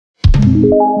The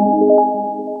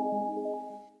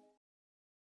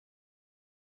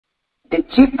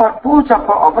chief purpose of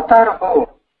an avatar mode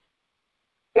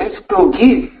is to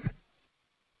give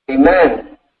a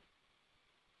man.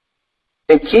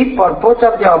 The chief purpose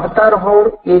of the avatar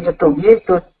mode is to give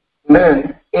to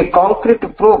man a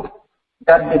concrete proof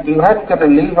that the divine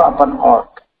can live upon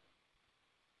earth.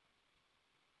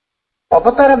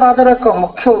 अवतार बादर एक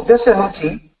मुख्य उद्देश्य होची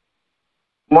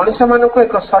मनुष्य मान को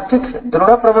एक सठिक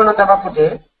दृढ़ प्रमाण देवाक जे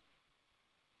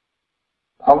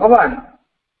भगवान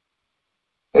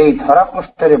ए धरा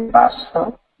पृष्ठ रे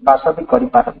बास भी करि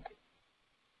पारंती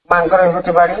मांगर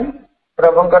होची बाणी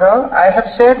प्रभुंकर I have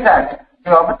said that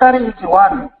the avatar is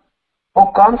one who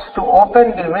comes to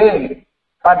open the way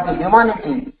for the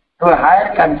humanity to a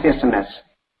higher consciousness.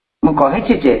 मु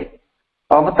कहिछि जे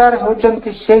अवतार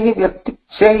होचंती सेही व्यक्ति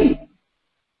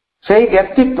सेही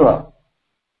व्यक्तित्व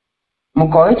मु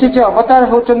कहिछि जे अवतार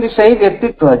होचंती सेही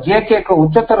व्यक्तित्व जे के एक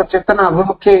उच्चतर चेतना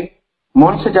अभिमुखे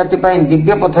मनुष्य जाति पई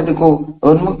दिव्य पथटी को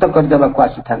उन्मुक्त कर देबा को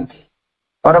आसीथांती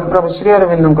परम प्रभु श्री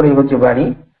अरविंद करी होची बाणी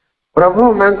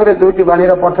प्रभु मांकर दुईटी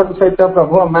बाणीर पठन सहित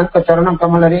प्रभु मांक चरण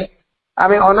कमल रे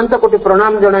आमे अनंत कोटि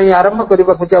प्रणाम जणाई आरंभ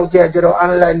करबा को चाहूची आजर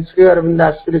ऑनलाइन श्री अरविंद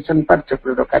एस्पिरेशन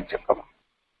पाठचक्र कार्यक्रम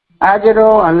आजर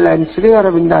ऑनलाइन श्री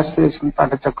अरविंद एस्पिरेशन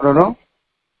पाठचक्र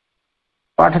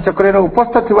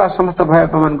उपस्थित थिबा समस्त भाई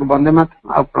मान को वंदे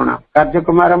मातरम आ प्रणाम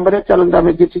कार्यक्रम आरंभ रे चलंत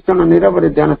आमे किछि क्षण नीरव रे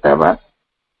ध्यान देबा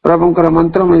प्रभुंकर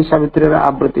मंत्रमयी सावित्री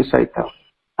आवृत्ति सहित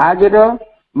आजर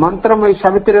मंत्रमयी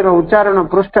सावित्री उच्चारण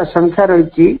पृष्ठ संख्या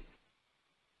रही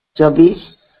 24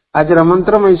 आज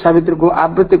मंत्रमयी सावित्री को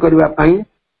आवृत्ति करबा पई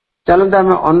चलंत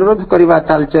आमे अनुरोध करबा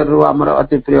तालचर रु हमर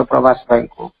अति प्रिय प्रवास भाई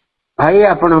को भाई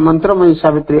आपण मंत्रमयी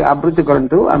सावित्री आवृत्ति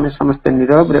करंतु आमे समस्त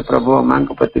नीरव रे प्रभु मां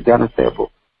को प्रति ध्यान देबो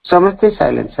समस्त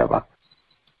साइलेंस हेबा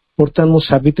वर्तमान मु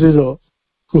सावित्री रो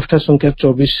पृष्ठ संख्या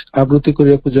 24 आवृत्ति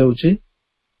करिया को जाउची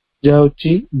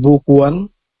जाउची book 1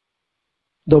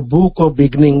 the book of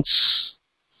beginnings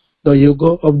the युग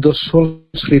of the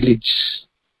souls release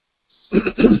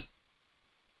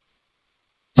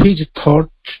His thought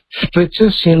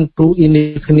stretches into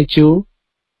infinitude.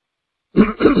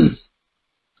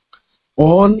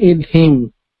 On in him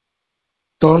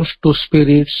turns to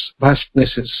spirit's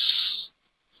vastnesses.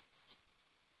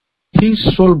 His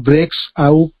soul breaks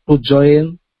out to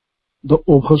join the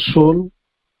oversoul.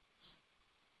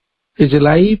 His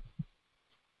life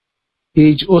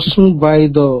is oceaned by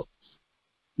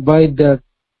that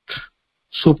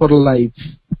super life.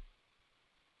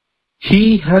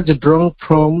 He has drunk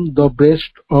from the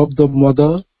breast of the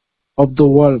mother of the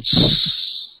worlds.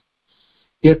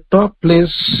 A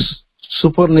topless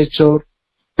supernature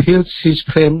fills his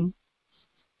frame.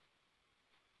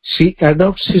 She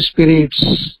adopts his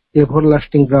spirit's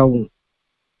everlasting ground.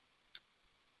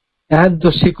 As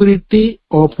the security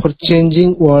of her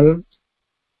changing world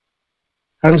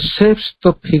and shapes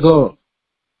the figure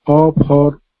of her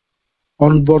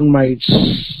unborn mites.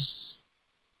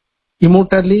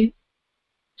 Immortally,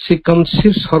 she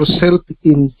conceives herself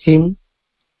in him,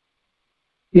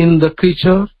 in the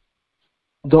creature,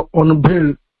 the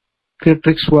unveiled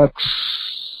creatrix works.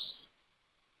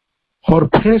 Her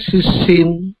face is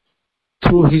seen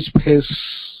through his face,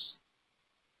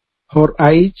 her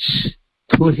eyes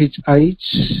through his eyes,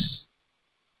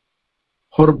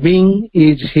 her being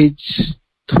is his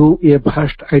through a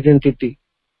vast identity.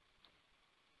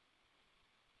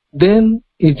 Then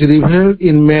is revealed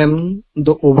in man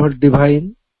the over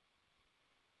divine,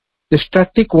 the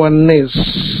static oneness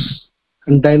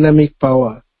and dynamic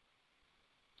power.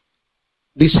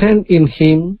 Descend in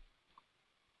him,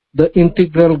 the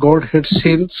integral Godhead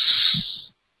seals,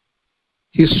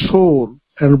 his soul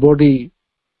and body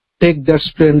take that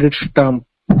splendid stamp.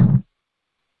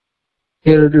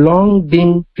 A long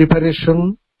dim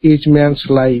preparation is man's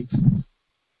life,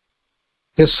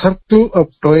 a circle of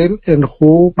toil and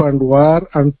hope and war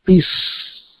and peace,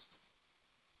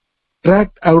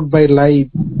 tracked out by life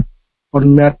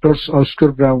on matter's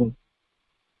obscure ground.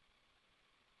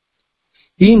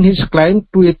 In his climb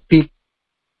to a peak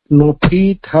no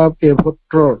feet have ever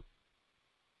trod,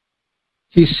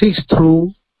 he seeks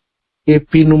through a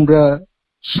penumbra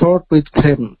shot with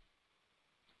flame,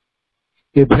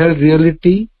 a veiled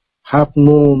reality half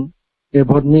known,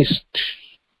 ever missed,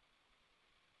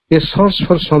 a source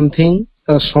for something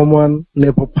that someone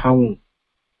never found.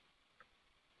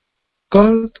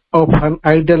 Cult of an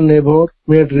ideal never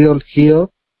made real here,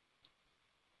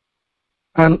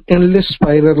 an endless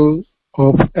spiral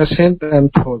of ascent and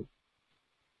fall,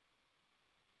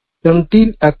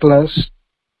 until at last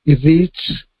he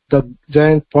reached the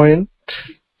giant point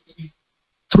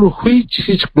through which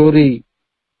his glory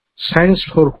signs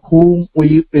for whom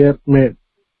we were made,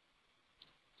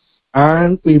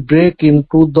 and we break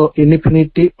into the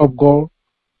infinity of God.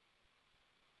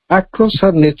 Across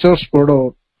our nature's border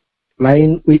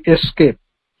line we escape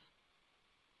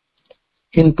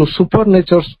into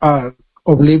supernature's arc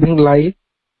of living light.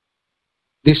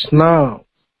 This now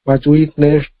was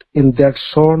witnessed in that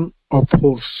Son of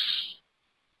force.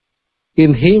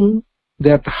 In him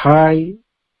that high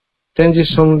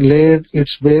transition laid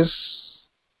its base,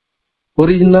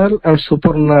 original and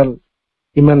supernal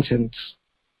immanence,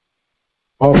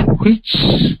 of which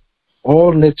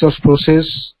all nature's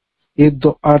process is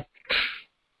the art.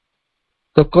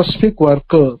 The cosmic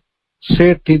worker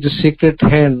set his secret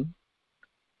hand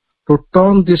to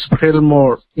turn this frail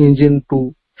mode engine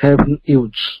to heaven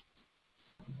use.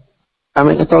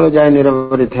 आमे केतळे जाय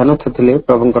निरवरी ध्यान थथिले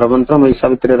प्रभुंकर मंत्रमयी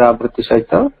सावित्रीर आवृत्ति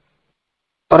सहित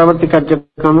परवर्ती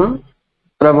कार्यक्रम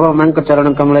प्रभु अमांक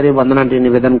चरण कमलरे वंदनाटी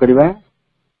निवेदन करिबा।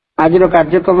 आजिर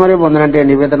कार्यक्रम रे वंदनाटी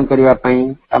निवेदन करिबा पई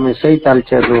आमे सेही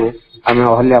तालचेरु आमे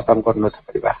अहल्यापन करनथ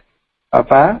करिबा।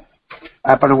 अपा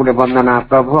आपण गुटे वंदना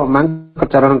प्रभु अमांक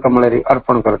चरण कमलरे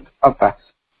अर्पण करत। अपा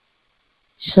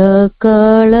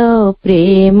सकल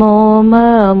प्रेम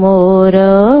मोर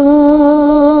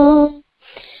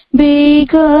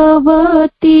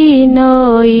बेगवती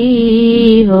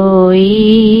नई होई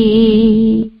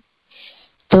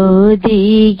तो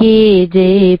दिगे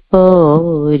जे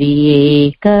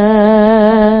परिएका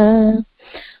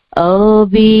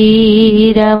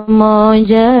अविराम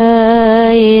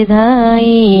जाए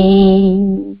धाई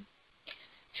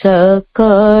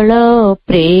सकल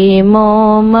प्रेम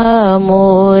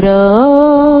मोर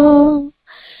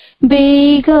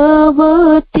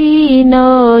बेगवती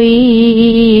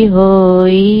नई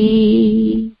होई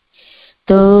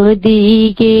तो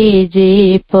दिगे जे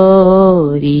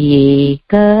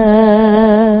परिएका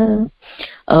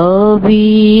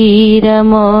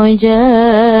अविराम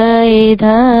जाए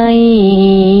धाई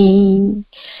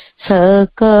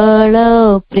सकल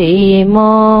प्रेम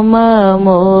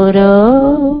मोर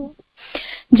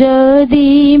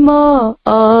जदि मो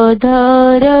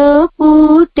अधर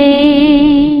फुटे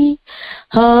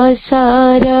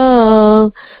हसार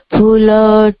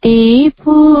फुलटी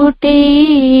फुटे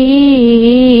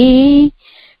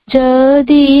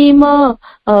जदि मो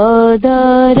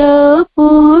अधर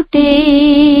फुटे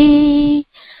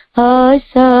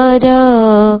हसार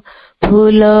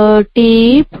फुलटी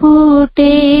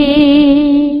फुटे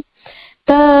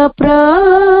ता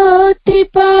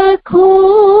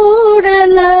प्रतिपाखुड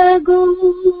लागू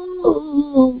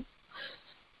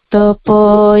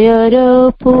तपयर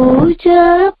पूजा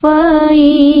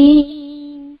पाई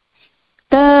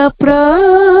ता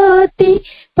प्रतिपाखुड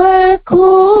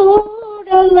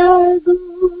लागू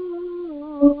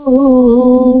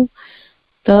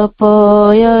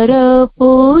तपयर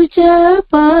पूजा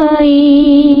पाई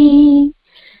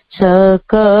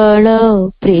सकल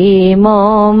प्रेम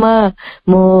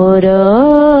मोर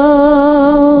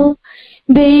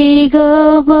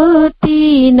बेगवती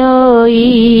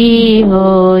नई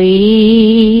होई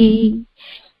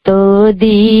तो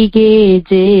दिगे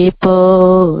जे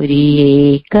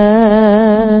परिएका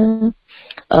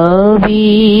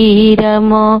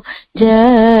अविराम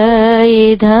जाए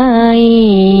धाई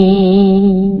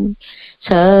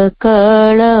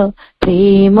सकल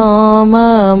प्रेम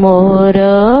मोर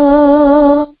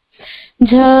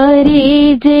झरी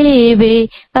जेबे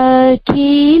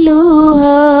आखिलुह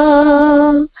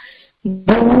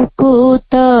बुकु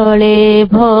तले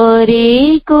भरी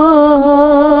कोह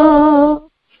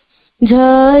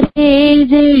झरी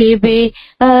जेबे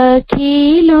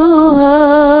आखिलुह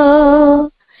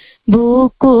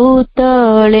बुकु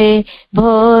तले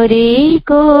भरी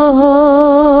कोह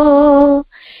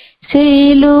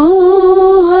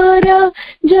सिलुहर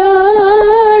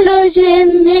जल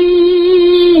जेने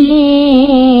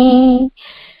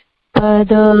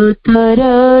पद थर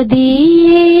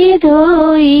दिए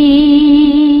धोई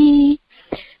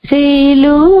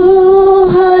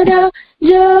सिलुहर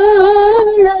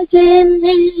जल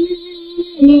जेने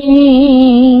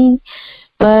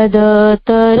पद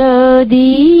तर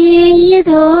दिए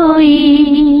धोई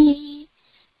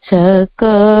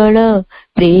सकल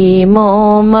प्रेम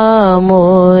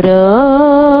मोर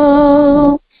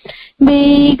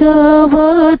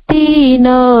बेगवती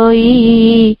नई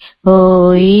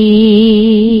होई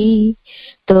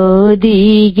तो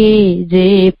दिगे जे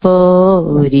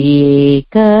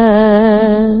परिएका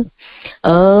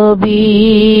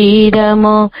अविराम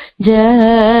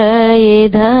जाए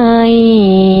धाई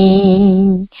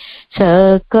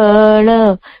सकल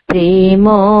प्रेम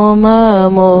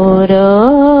मोर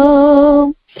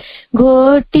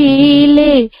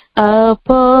ଘୋଟିଲେ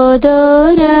ଆପଦ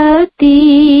ରାତି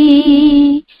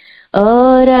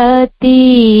ଅରାତି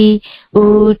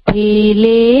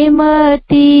ଉଠିଲେ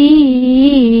ମାତି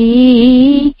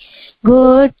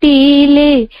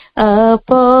ଘୋଟିଲେ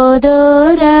ଆପଦ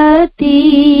ରାତି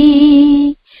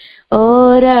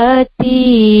ଅରାତି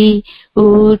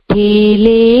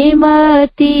ଉଠିଲେ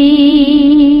ମାତି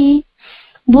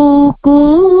ବୁକୁ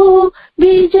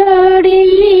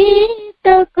ବିଜଡ଼ିତ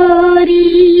କରି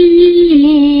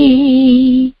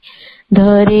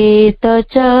ଧରେ ତ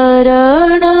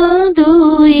ଚରଣ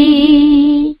ଦୁଇ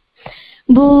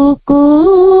ବୁକୁ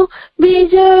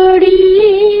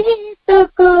ବିଜଡ଼ିତ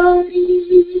କରି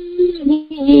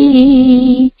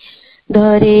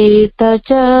ଧରେ ତ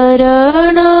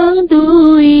ଚରଣ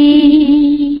ଦୁଇ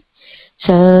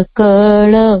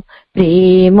ସକଳ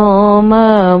ପ୍ରେମ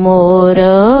ମୋର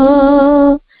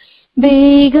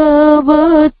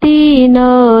ବେଗବତୀ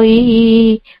ନଈ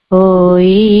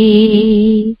ହୋଇ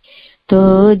ତୋ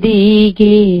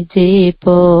ଦିଗେ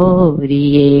ଯେପରି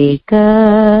ଏକା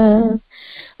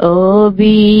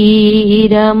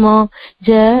ଅବିରାମ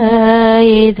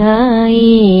ଯାଏ ଧାଇଁ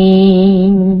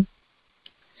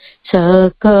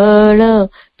ସକଳ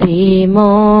ପ୍ରେମ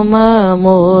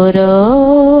ମୋର।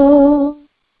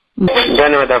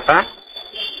 ଧନ୍ୟବାଦ ବାପା,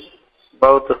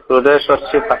 ବହୁତ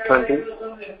ହୃଦୟସ୍ପର୍ଶୀ ପାଠଟି,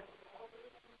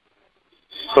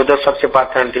 ହୃଦୟସ୍ପର୍ଶୀ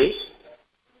ପାଠଟି।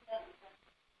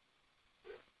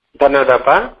 ଧନ୍ୟବାଦ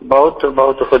ବାପା, ବହୁତ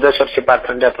ବହୁତ ହୃଦୟସ୍ପର୍ଶୀ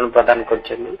ପାଠଟି ଆପଣ ପ୍ରଦାନ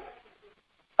କରିଛନ୍ତି।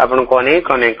 ଆପଣଙ୍କୁ ଅନେକ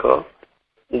ଅନେକ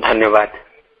ଧନ୍ୟବାଦ।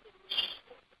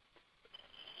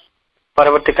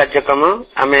 ପରବର୍ତ୍ତୀ କାର୍ଯ୍ୟକ୍ରମ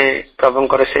ଆମେ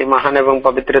ପ୍ରଭୁଙ୍କର ସେହି ମହାନ ଏବଂ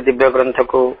ପବିତ୍ର ଦିବ୍ୟ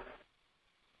ଗ୍ରନ୍ଥକୁ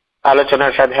ଆଲୋଚନା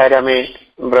ସାଧ୍ୟାୟରେ ଆମେ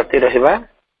ବ୍ରତୀ ରହିବା।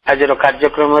 ଆଜିର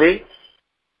କାର୍ଯ୍ୟକ୍ରମରେ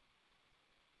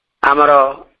ଆମର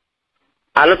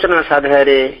ଆଲୋଚନା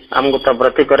ସାଧ୍ୟାୟରେ ଆମକୁ ତ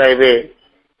ବ୍ରତୀ କରାଇବେ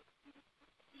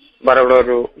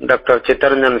ବରଗଡ଼ରୁ ଡକ୍ଟର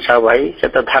ଚିତ୍ତରଞ୍ଜନ ସାହୁ ଭାଇ। ସେ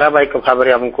ତ ଧାରାବାହିକ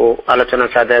ଭାବରେ ଆମକୁ ଆଲୋଚନା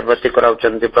ସାଧ୍ୟାୟରେ ବ୍ରତୀ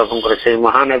କରାଉଛନ୍ତି ପ୍ରଭୁଙ୍କର ସେହି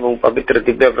ମହାନ ଏବଂ ପବିତ୍ର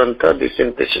ଦିବ୍ୟ ଗ୍ରନ୍ଥ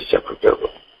ଦ୍ୱିତୀୟ ଶିଷ୍ୟକ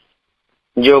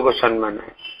ଯୋଗ ସମ୍ମାନ।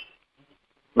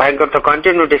 ଭାଇଙ୍କର ତ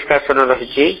କଣ୍ଟିନ୍ୟୁ ଡିସ୍କସନ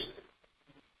ରହିଛି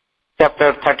ଚାପ୍ଟର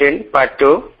 13 ପାର୍ଟ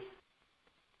 2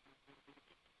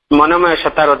 ମନମୟ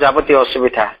ସତ୍ତାର ଯାବତୀୟ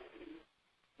ଅସୁବିଧା,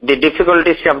 ଦି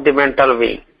ଡିଫିକଲ୍ଟିଜ ଅଫ ଦି ମେଣ୍ଟାଲ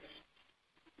ବିଂ।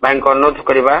 ଭାଇଙ୍କୁ ଅନୁରୋଧ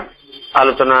କରିବା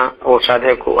ଆଲୋଚନା ଓ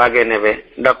ସାଧ୍ୟକୁ ଆଗେ ନେବେ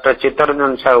ଡକ୍ଟର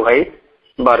ଚିତ୍ତରଞ୍ଜନ ସାହୁ ଭାଇ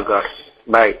ବରଗଡ଼।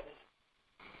 ଭାଇ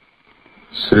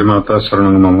ଶ୍ରୀମାତା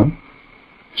ଶରଣ ମମ,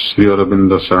 ଶ୍ରୀ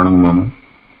ଅରବିନ୍ଦ ଶରଣ ମମ।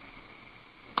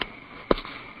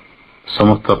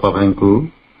 ସମସ୍ତ ବାପା ଭାଇଙ୍କୁ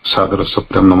ସାଦର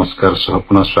ସପ୍ରେମ ନମସ୍କାର ସହ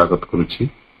ପୁନଃ ସ୍ୱାଗତ କରୁଛି।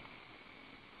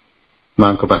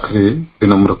 ମାଙ୍କ ପାଖରେ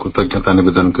ବିନମ୍ର କୃତଜ୍ଞତା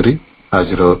ନିବେଦନ କରି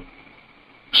ଆଜିର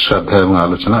ଶ୍ରାଦ୍ଧ ଏବଂ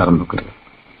ଆଲୋଚନା ଆରମ୍ଭ କରିବା।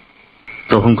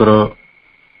 ପ୍ରଭୁଙ୍କର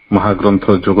ମହାଗ୍ରନ୍ଥ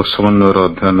ଯୋଗ ସମନ୍ୱୟର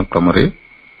ଅଧ୍ୟୟନ କ୍ରମରେ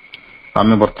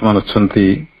ଆମେ ବର୍ତ୍ତମାନ ଅଛନ୍ତି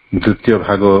ଦ୍ୱିତୀୟ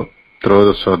ଭାଗ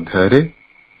ତ୍ରୟୋଦଶ ଅଧ୍ୟାୟରେ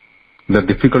ଦ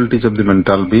ଡିଫିକଲ୍ଟିଜ ଅଫ ଦି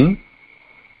ମେଣ୍ଟାଲ ବିଂ,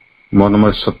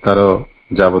 ମନମୟ ସତ୍ତାର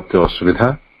ଯାବତୀୟ ଅସୁବିଧା।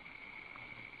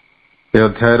 ଏ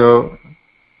ଅଧ୍ୟାୟର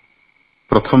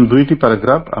ପ୍ରଥମ ଦୁଇଟି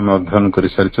ପାରାଗ୍ରାଫ ଆମେ ଅଧ୍ୟୟନ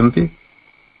କରିସାରିଛନ୍ତି।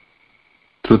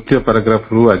 ତୃତୀୟ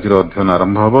ପାରାଗ୍ରାଫରୁ ଆଜିର ଅଧ୍ୟୟନ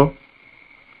ଆରମ୍ଭ ହେବ।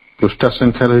 ପୃଷ୍ଠା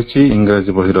ସଂଖ୍ୟା ରହିଛି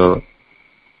ଇଂରାଜୀ ବହିର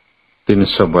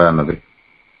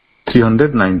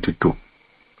 392।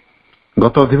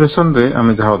 ଗତ ଅଧିବେଶନରେ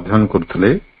ଆମେ ଯାହା ଅଧ୍ୟୟନ କରୁଥିଲେ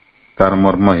ତାର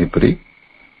ମର୍ମ ଏହିପରି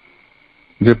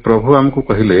ଯେ ପ୍ରଭୁ ଆମକୁ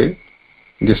କହିଲେ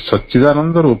ଯେ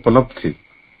ସଚ୍ଚିଦାନନ୍ଦର ଉପଲବ୍ଧି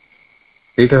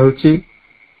ଏଇଟା ହେଉଛି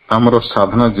ଆମର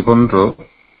ସାଧନା ଜୀବନର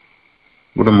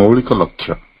ଗୋଟେ ମୌଳିକ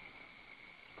ଲକ୍ଷ୍ୟ।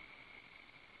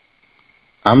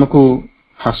 ଆମକୁ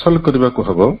ହାସଲ କରିବାକୁ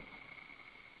ହେବ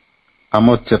ଆମ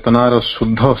ଚେତନାର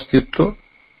ଶୁଦ୍ଧ ଅସ୍ତିତ୍ୱ,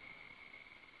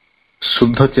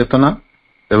 ଶୁଦ୍ଧ ଚେତନା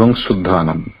ଏବଂ ଶୁଦ୍ଧ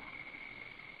ଆନନ୍ଦ।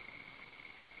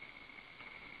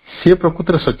 ସିଏ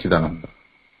ପ୍ରକୃତରେ ସଚ୍ଚିଦାନନ୍ଦ।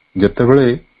 ଯେତେବେଳେ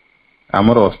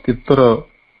ଆମର ଅସ୍ତିତ୍ୱର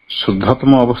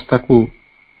ଶୁଦ୍ଧତମ ଅବସ୍ଥାକୁ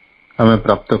ଆମେ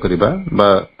ପ୍ରାପ୍ତ କରିବା ବା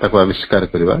ତାକୁ ଆବିଷ୍କାର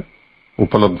କରିବା,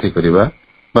 ଉପଲବ୍ଧି କରିବା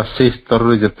ବା ସେହି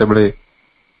ସ୍ତରରେ ଯେତେବେଳେ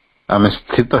ଆମେ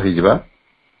ସ୍ଥିତ ହେଇଯିବା,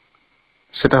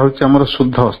 ସେଟା ହେଉଛି ଆମର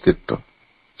ଶୁଦ୍ଧ ଅସ୍ତିତ୍ୱ,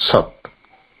 ସତ୍।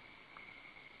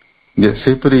 ଯେ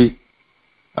ସେହିପରି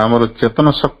ଆମର ଚେତନ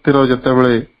ଶକ୍ତିର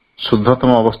ଯେତେବେଳେ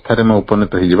ଶୁଦ୍ଧତମ ଅବସ୍ଥାରେ ଆମେ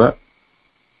ଉପନୀତ ହେଇଯିବା,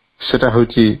 ସେଟା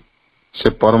ହେଉଛି ସେ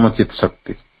ପରମଚିତ୍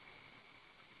ଶକ୍ତି।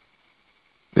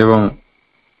 ଏବଂ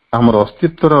ଆମର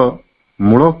ଅସ୍ତିତ୍ୱର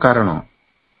ମୂଳ କାରଣ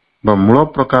ବା ମୂଳ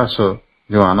ପ୍ରକାଶ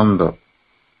ଯେଉଁ ଆନନ୍ଦ,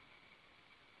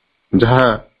 ଯାହା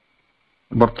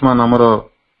ବର୍ତ୍ତମାନ ଆମର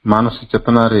ମାନସ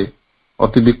ଚେତନାରେ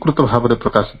ଅତି ବିକୃତ ଭାବରେ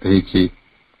ପ୍ରକାଶିତ ହେଇଛି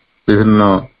ବିଭିନ୍ନ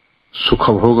ସୁଖ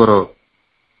ଭୋଗର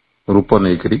ରୂପ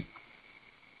ନେଇକରି,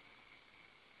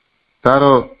 ତାର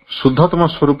ଶୁଦ୍ଧତମ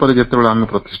ସ୍ୱରୂପରେ ଯେତେବେଳେ ଆମେ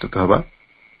ପ୍ରତିଷ୍ଠିତ ହେବା,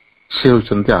 ସେ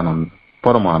ହେଉଛନ୍ତି ଆନନ୍ଦ,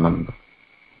 ପରମ ଆନନ୍ଦ।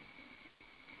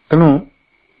 ତେଣୁ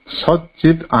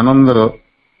ସଚିତ ଆନନ୍ଦର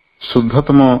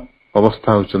ଶୁଦ୍ଧତମ ଅବସ୍ଥା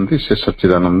ହେଉଛନ୍ତି ସେ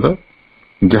ସଚ୍ଚିଦାନନ୍ଦ,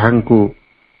 ଯାହାଙ୍କୁ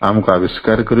ଆମକୁ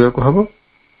ଆବିଷ୍କାର କରିବାକୁ ହେବ,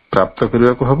 ପ୍ରାପ୍ତ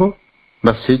କରିବାକୁ ହେବ,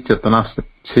 ବା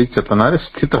ସେଇ ଚେତନାରେ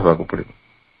ସ୍ଥିତ ହେବାକୁ ପଡ଼ିବ।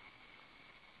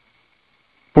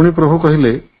 ପୁଣି ପ୍ରଭୁ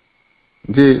କହିଲେ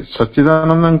ଯେ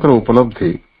ସଚ୍ଚିଦାନନ୍ଦଙ୍କର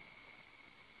ଉପଲବ୍ଧି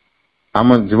ଆମ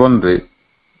ଜୀବନରେ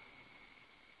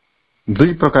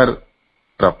ଦୁଇ ପ୍ରକାର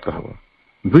ପ୍ରାପ୍ତ ହେବ।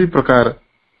 ଦୁଇ ପ୍ରକାର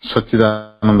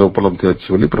ସଚ୍ଚିଦାନନ୍ଦ ଉପଲବ୍ଧି ଅଛି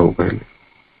ବୋଲି ପ୍ରଭୁ କହିଲେ।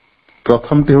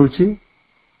 ପ୍ରଥମଟି ହେଉଛି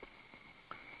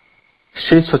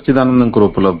সেই ସଚ୍ଚିଦାନନ୍ଦଙ୍କର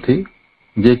ଉପଲବ୍ଧି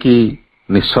ଯିଏକି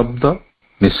ନିଶବ୍ଦ,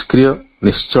 ନିଷ୍କ୍ରିୟ,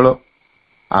 ନିଶ୍ଚଳ,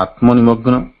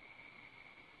 ଆତ୍ମନିମଗ୍ନ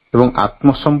ଏବଂ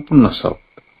ଆତ୍ମସମ୍ପୂର୍ଣ୍ଣ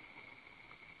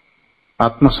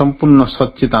ଆତ୍ମସମ୍ପୂର୍ଣ୍ଣ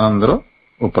ସଚ୍ଚିଦାନନ୍ଦର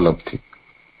ଉପଲବ୍ଧି।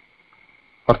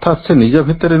 ଅର୍ଥାତ୍ ସେ ନିଜ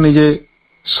ଭିତରେ ନିଜେ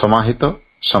ସମାହିତ,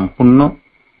 ସମ୍ପୂର୍ଣ୍ଣ,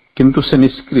 କିନ୍ତୁ ସେ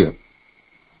ନିଷ୍କ୍ରିୟ,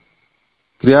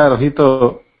 କ୍ରିୟାରହିତ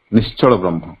ନିଶ୍ଚଳ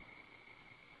ବ୍ରହ୍ମ।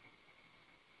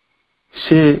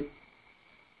 ସେ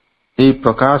ଏହି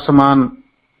ପ୍ରକାଶମାନ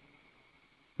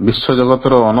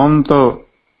ବିଶ୍ୱଜଗତର ଅନନ୍ତ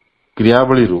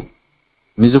କ୍ରିୟାବଳୀରୁ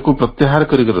ନିଜକୁ ପ୍ରତ୍ୟାହାର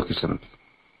କରିକି ରଖିଛନ୍ତି,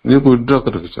 ନିଜକୁ ୱିଡ୍ର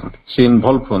କରି ରଖିଛନ୍ତି। ସେ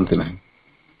ଇନଭଲ୍ଭ ହୁଅନ୍ତି ନାହିଁ।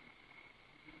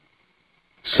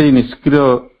 ସେଇ ନିଷ୍କ୍ରିୟ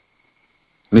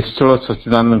ନିଶ୍ଚଳ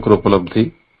ସଚ୍ଚିଦାନନ୍ଦଙ୍କର ଉପଲବ୍ଧି,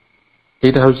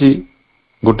 ଏଇଟା ହେଉଛି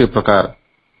ଗୋଟିଏ ପ୍ରକାର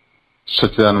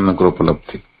ସଚ୍ଚିଦାନନ୍ଦଙ୍କର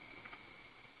ଉପଲବ୍ଧି।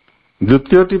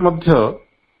 ଦ୍ୱିତୀୟଟି ମଧ୍ୟ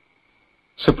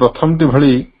ସେ ପ୍ରଥମଟି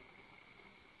ଭଳି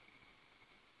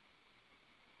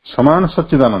ସମାନ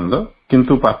ସଚ୍ଚିଦାନନ୍ଦ,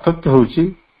 କିନ୍ତୁ ପାର୍ଥକ୍ୟ ହେଉଛି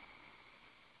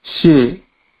ସିଏ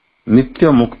ନିତ୍ୟ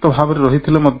ମୁକ୍ତ ଭାବରେ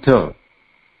ରହିଥିଲେ ମଧ୍ୟ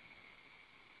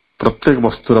ପ୍ରତ୍ୟେକ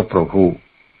ବସ୍ତୁର ପ୍ରଭୁ,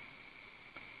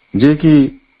 ଯିଏକି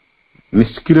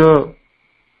ନିଷ୍କ୍ରିୟ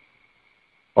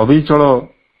ଅବିଚଳ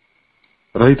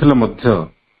ରହିଥିଲେ ମଧ୍ୟ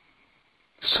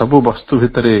ସବୁ ବସ୍ତୁ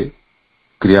ଭିତରେ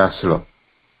କ୍ରିୟାଶୀଳ।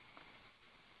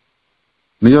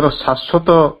 ନିଜର ଶାଶ୍ୱତ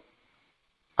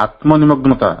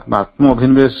ଆତ୍ମନିମଗ୍ନତା ବା ଆତ୍ମ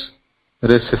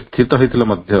ଅଭିନିବେଶରେ ସେ ସ୍ଥିତ ହୋଇଥିଲେ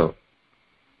ମଧ୍ୟ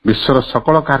ବିଶ୍ୱର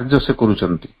ସକଳ କାର୍ଯ୍ୟ ସେ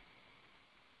କରୁଛନ୍ତି।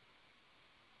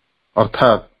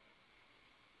 ଅର୍ଥାତ୍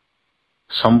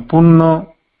ସମ୍ପୂର୍ଣ୍ଣ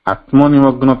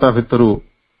ଆତ୍ମନିମଗ୍ନତା ଭିତରୁ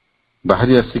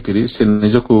ବାହାରି ଆସିକରି ସେ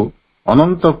ନିଜକୁ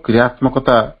ଅନନ୍ତ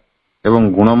କ୍ରିୟାତ୍ମକତା ଏବଂ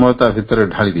ଗୁଣମୟତା ଭିତରେ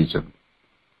ଢାଳି ଦେଇଛନ୍ତି।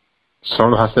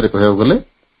 ସରଳ ଭାଷାରେ କହିବାକୁ ଗଲେ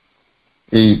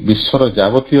ଏହି ବିଶ୍ୱର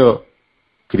ଯାବତୀୟ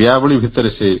କ୍ରିୟାବଳୀ ଭିତରେ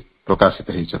ସେ ପ୍ରକାଶିତ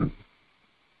ହୋଇଛନ୍ତି।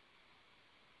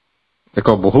 ଏକ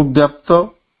ବହୁବ୍ୟାପ୍ତ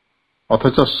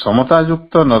ଅଥଚ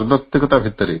ସମତାଯୁକ୍ତ ନୈର୍ବ୍ୟକ୍ତିକତା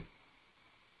ଭିତରେ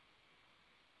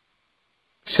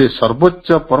ସେ ସର୍ବୋଚ୍ଚ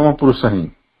ପରମ ପୁରୁଷ ହିଁ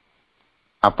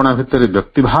ଆପଣା ଭିତରେ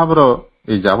ବ୍ୟକ୍ତିଭାବର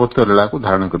ଏହି ଯାବତୀୟ ଲୀଳାକୁ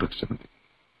ଧାରଣ କରି ରଖିଛନ୍ତି।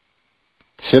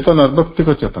 ସେ ତ ନୈର୍ବ୍ୟକ୍ତିକ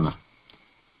ଚେତନା,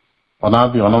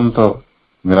 ଅନାଦି ଅନନ୍ତ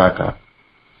ନିରାକାର,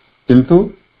 କିନ୍ତୁ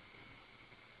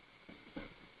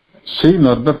ସେହି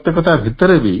ନୈର୍ବ୍ୟକ୍ତିକତା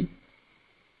ଭିତରେ ବି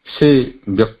ସେ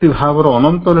ବ୍ୟକ୍ତିଭାବର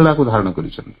ଅନନ୍ତ ଲୀଳାକୁ ଧାରଣ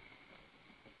କରିଛନ୍ତି।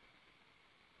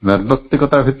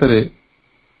 ନୈର୍ବ୍ୟକ୍ତିକତା ଭିତରେ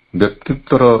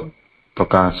ବ୍ୟକ୍ତିତ୍ୱର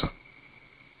ପ୍ରକାଶ,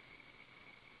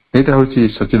 ଏଇଟା ହେଉଛି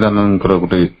ସଚ୍ଚିଦାନନ୍ଦଙ୍କର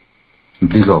ଗୋଟେ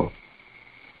ଦିଗ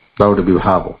ବା ଗୋଟେ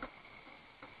ବିଭାବ।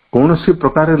 କୌଣସି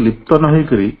ପ୍ରକାର ଲିପ୍ତ ନ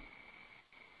ହେଇକରି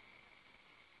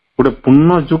ଗୋଟେ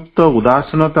ପୂର୍ଣ୍ଣଯୁକ୍ତ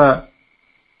ଉଦାସୀନତା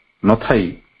ନଥାଇ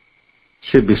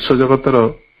ସେ ବିଶ୍ୱଜଗତର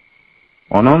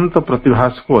ଅନନ୍ତ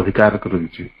ପ୍ରତିଭାସକୁ ଅଧିକାର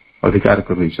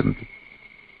କରିଛନ୍ତି।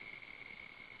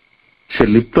 ସେ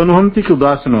ଲିପ୍ତ ନୁହନ୍ତି କି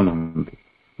ଉଦାସୀନ ନୁହନ୍ତି।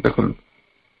 ଦେଖନ୍ତୁ,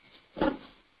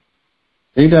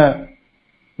 ଏଇଟା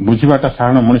ବୁଝିବାଟା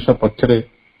ସାଧାରଣ ମଣିଷ ପକ୍ଷରେ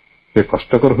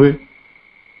କଷ୍ଟକର ହୁଏ,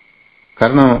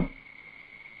 କାରଣ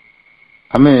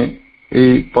ଆମେ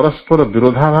ଏଇ ପରସ୍ପର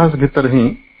ବିରୋଧାଭାସ ଭିତରେ ହିଁ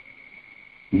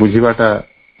ବୁଝିବାଟା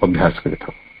ଅଭ୍ୟାସ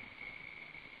କରିଥାଉ।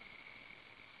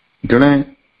 ଜଣେ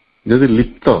ଯଦି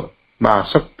ଲିପ୍ତ ବା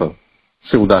ଆସକ୍ତ,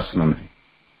 ସେ ଉଦାସୀନ ନାହିଁ।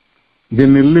 ଯେ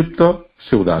ନିର୍ଲିପ୍ତ,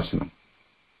 ସେ ଉଦାସୀନ।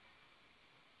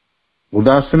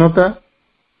 ଉଦାସୀନତା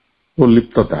ଓ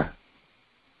ଲିପ୍ତତା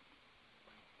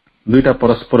ଦୁଇଟା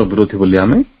ପରସ୍ପର ବିରୋଧୀ ବୋଲି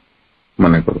ଆମେ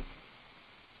ମନେ କରୁ,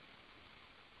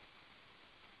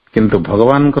 କିନ୍ତୁ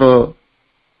ଭଗବାନଙ୍କର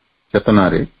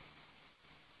ଚେତନାରେ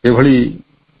ଏଭଳି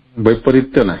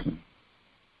ବୈପରୀତ୍ୟ ନାହିଁ।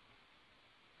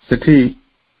 ସେଠି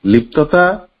ଲିପ୍ତତା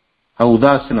ଆଉ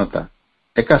ଉଦାସୀନତା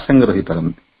ଏକା ସାଙ୍ଗେ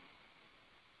ରହିପାରନ୍ତି।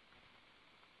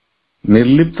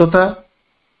 ନିର୍ଲିପ୍ତତା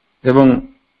ଏବଂ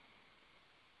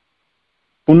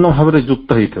ପୂର୍ଣ୍ଣ ଭାବରେ ଯୁକ୍ତ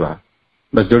ହୋଇଥିବା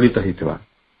ବା ଜଡ଼ିତ ହୋଇଥିବା,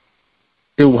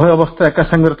 ଏ ଉଭୟ ଅବସ୍ଥା ଏକା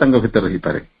ସାଙ୍ଗରେ ତାଙ୍କ ଭିତରେ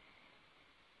ରହିପାରେ।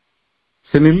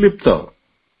 ସେ ନିର୍ଲିପ୍ତ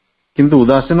କିନ୍ତୁ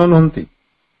ଉଦାସୀନ ନୁହନ୍ତି।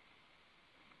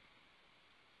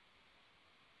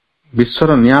 ବିଶ୍ୱର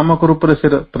ନିୟାମକ ରୂପରେ ସେ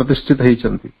ପ୍ରତିଷ୍ଠିତ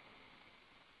ହୋଇଛନ୍ତି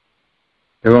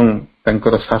ଏବଂ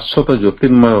ତାଙ୍କର ଶାଶ୍ୱତ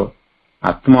ଜ୍ୟୋତିର୍ମୟ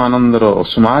ଆତ୍ମ ଆନନ୍ଦର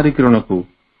ଅସୁମାରୀ କିରଣକୁ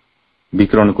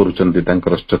ବିକିରଣ କରୁଛନ୍ତି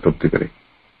ତାଙ୍କର ଚତୁର୍ଦିଗରେ।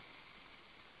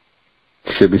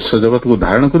 ସେ ବିଶ୍ୱଜଗତକୁ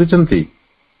ଧାରଣ କରିଛନ୍ତି,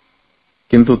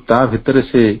 କିନ୍ତୁ ତା ଭିତରେ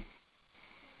ସେ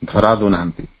ଧରା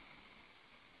ଦେଉନାହାନ୍ତି।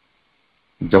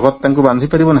 ଜଗତ ତାଙ୍କୁ ବାନ୍ଧି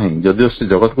ପାରିବ ନାହିଁ, ଯଦିଓ ସେ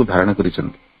ଜଗତକୁ ଧାରଣ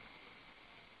କରିଛନ୍ତି।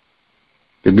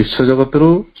 ସେ ବିଶ୍ୱଜଗତରୁ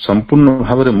ସମ୍ପୂର୍ଣ୍ଣ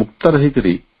ଭାବରେ ମୁକ୍ତ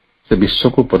ରହିକରି ସେ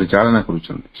ବିଶ୍ୱକୁ ପରିଚାଳନା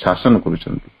କରୁଛନ୍ତି, ଶାସନ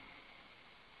କରୁଛନ୍ତି,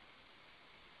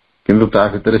 କିନ୍ତୁ ତା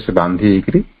ଭିତରେ ସେ ବାନ୍ଧି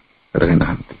ହେଇକରି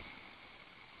ରହିନାହାନ୍ତି।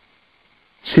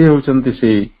 ସେ ହେଉଛନ୍ତି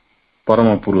ସେଇ ପରମ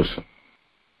ପୁରୁଷ।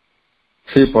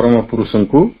 ସେ ପରମ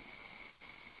ପୁରୁଷଙ୍କୁ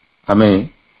ଆମେ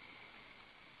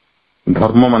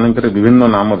ଧର୍ମ ମାନଙ୍କରେ ବିଭିନ୍ନ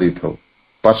ନାମ ଦେଇଥାଉ।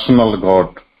 ପର୍ସନାଲ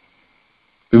ଗଡ୍,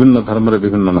 ବିଭିନ୍ନ ଧର୍ମରେ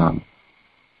ବିଭିନ୍ନ ନାମ।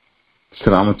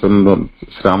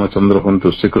 ଶ୍ରୀରାମଚନ୍ଦ୍ର ହୁଅନ୍ତୁ,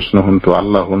 ଶ୍ରୀକୃଷ୍ଣ ହୁଅନ୍ତୁ,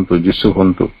 ଆଲ୍ଲାହ ହୁଅନ୍ତୁ, ଯୀଶୁ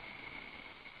ହୁଅନ୍ତୁ,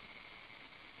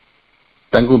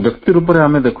 ତାଙ୍କୁ ବ୍ୟକ୍ତି ରୂପରେ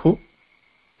ଆମେ ଦେଖୁ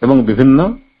ଏବଂ ବିଭିନ୍ନ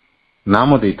ନାମ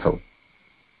ଦେଇଥାଉ।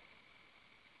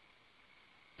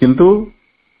 କିନ୍ତୁ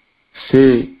ସେ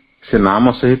ନାମ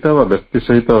ସହିତ ବା ବ୍ୟକ୍ତି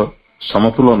ସହିତ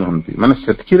ସମତୁଲ ନୁହନ୍ତି, ମାନେ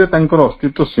ସେତିକିରେ ତାଙ୍କର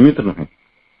ଅସ୍ତିତ୍ୱ ସୀମିତ ନୁହେଁ।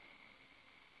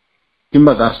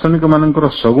 କିମ୍ବା ଦାର୍ଶନିକ ମାନଙ୍କର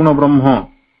ସଗୁଣ ବ୍ରହ୍ମ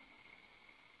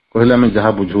କହିଲେ ଆମେ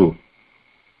ଯାହା ବୁଝୁ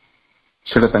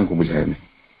ସେଟା ତାଙ୍କୁ ବୁଝାଏ ନାହିଁ।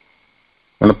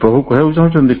 ମାନେ ପ୍ରଭୁ କହିବାକୁ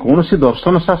ଚାହୁଁଛନ୍ତି କୌଣସି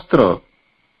ଦର୍ଶନ ଶାସ୍ତ୍ର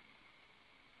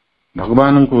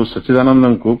ଭଗବାନଙ୍କୁ,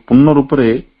 ସଚ୍ଚିଦାନନ୍ଦଙ୍କୁ ପୂର୍ଣ୍ଣ ରୂପରେ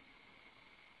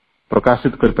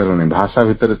ପ୍ରକାଶିତ କରିପାରିବ ନାହିଁ, ଭାଷା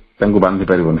ଭିତରେ ତାଙ୍କୁ ବାନ୍ଧି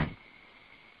ପାରିବ ନାହିଁ।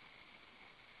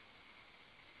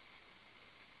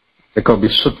 ଏକ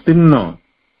ବିଶ୍ୱୋତ୍ତୀର୍ଣ୍ଣ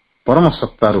ପରମ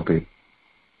ସତ୍ତା ରୂପେ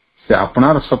ସେ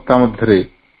ଆପଣାର ସତ୍ତା ମଧ୍ୟରେ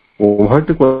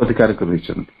ଉଭୟଟିକୁ ଅଧିକାର କରି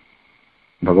ରହିଛନ୍ତି।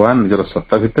 ଭଗବାନ ନିଜର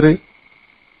ସତ୍ତା ଭିତରେ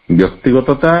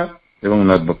ବ୍ୟକ୍ତିଗତତା ଏବଂ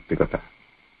ନିର୍ବ୍ୟକ୍ତିଗତା,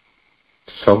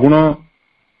 ସଗୁଣ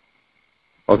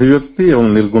ଅଭିବ୍ୟକ୍ତି ଏବଂ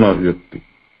ନିର୍ଗୁଣ ଅଭିବ୍ୟକ୍ତି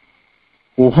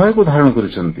ଉଭୟକୁ ଧାରଣ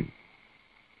କରିଛନ୍ତି।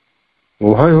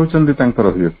 ଉଭୟ ହେଉଛନ୍ତି ତାଙ୍କର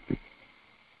ଅଭିବ୍ୟକ୍ତି।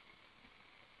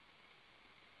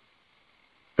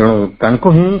 ତେଣୁ ତାଙ୍କୁ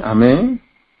ହିଁ ଆମେ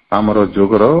ଆମର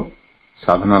ଯୋଗର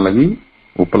ସାଧନା ଲାଗି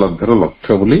ଉପଲବ୍ଧିର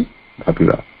ଲକ୍ଷ୍ୟ ବୋଲି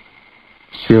ଭାବିବା।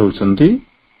 ସେ ହେଉଛନ୍ତି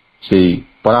ସେଇ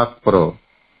ପରାତ୍ପର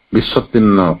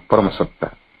ବିଶ୍ୱୋତ୍ତୀର୍ଣ୍ଣ ପରମ ସତ୍ତା,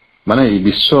 ମାନେ ଏଇ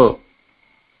ବିଶ୍ୱ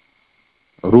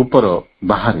ରୂପର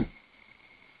ବାହାରେ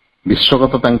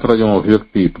ବିଶ୍ୱଗତ ତାଙ୍କର ଯେଉଁ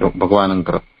ଅଭିବ୍ୟକ୍ତି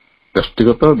ଭଗବାନଙ୍କର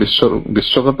ବ୍ୟକ୍ତିଗତ,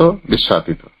 ବିଶ୍ୱଗତ,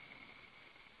 ବିଶ୍ୱାତୀତ,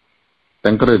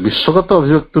 ତାଙ୍କର ବିଶ୍ୱଗତ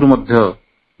ଅଭିବ୍ୟକ୍ତିରୁ ମଧ୍ୟ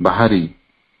ବାହାରି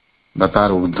ବା ତାର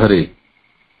ଊର୍ଦ୍ଧ୍ୱରେ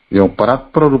ଯେଉଁ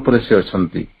ପରାତ୍ପର ରୂପରେ ସେ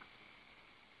ଅଛନ୍ତି,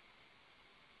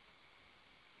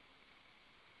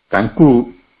 ତାଙ୍କୁ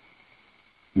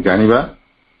ଜାଣିବା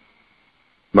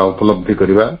ବା ଉପଲବ୍ଧି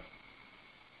କରିବା,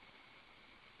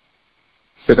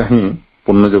 ସେଟା ହିଁ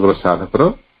ପୂର୍ଣ୍ଣଯୋଗର ସାଧକର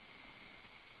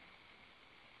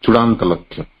ଚୂଡ଼ାନ୍ତ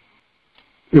ଲକ୍ଷ୍ୟ।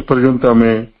 ଏପର୍ଯ୍ୟନ୍ତ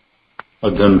ଆମେ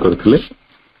ଅଧ୍ୟୟନ କରିଥିଲେ।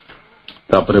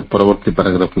 ତାପରେ ପରବର୍ତ୍ତୀ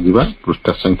ପାରାଗ୍ରାଫକୁ ଯିବା,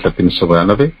 ପୃଷ୍ଠା ସଂଖ୍ୟା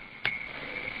 392।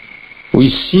 We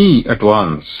see at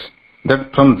once that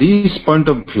from this point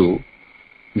of view,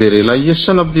 the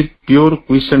realization of the pure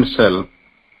quiescent self,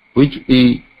 which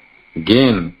we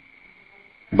gain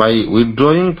by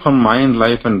withdrawing from mind,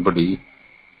 life and body,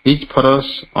 is for us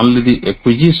only the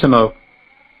acquisition of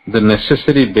the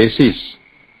necessary basis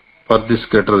for this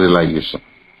greater realization.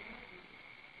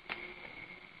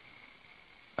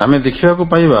 ଆମେ ଦେଖିବାକୁ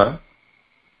ପାଇବା,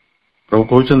 ପ୍ରଭୁ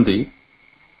କହୁଛନ୍ତି,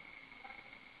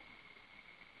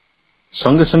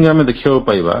 ସଙ୍ଗେ ସଙ୍ଗେ ଆମେ ଦେଖିବାକୁ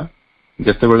ପାଇବା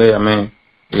ଯେତେବେଳେ ଆମେ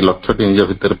এই ଲକ୍ଷ୍ୟଟି ନିଜ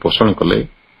ଭିତରେ ପୋଷଣ କଲେ,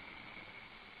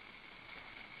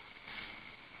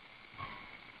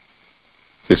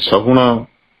 ସେ ସଗୁଣ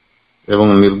ଏବଂ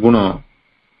ନିର୍ଗୁଣ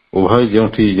ଉଭୟ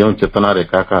ଯେଉଁ ଚେତନାରେ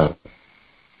ଏକାକାର,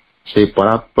 ସେହି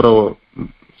ପରାତ୍ପର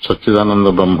ସଚ୍ଚିଦାନନ୍ଦ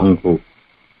ବ୍ରହ୍ମଙ୍କୁ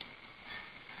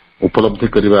ଉପଲବ୍ଧି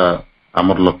କରିବା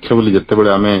ଆମର ଲକ୍ଷ୍ୟ ବୋଲି ଯେତେବେଳେ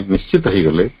ଆମେ ନିଶ୍ଚିତ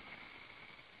ହେଇଗଲେ,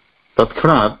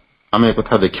 ତତ୍କ୍ଷଣାତ୍ ଆମେ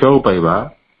ଏକଥା ଦେଖିବାକୁ ପାଇବା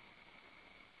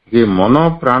ଯେ ମନ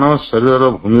ପ୍ରାଣ ଶରୀରର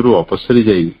ଭୂମିରୁ ଅପସରି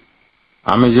ଯାଇ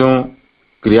ଆମେ ଯେଉଁ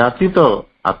କ୍ରିୟାତୀତ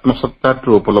ଆତ୍ମସତ୍ତାଠୁ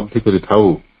ଉପଲବ୍ଧି କରିଥାଉ,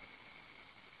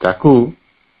 ତାକୁ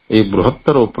ଏହି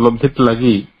ବୃହତ୍ତର ଉପଲବ୍ଧି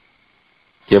ଲାଗି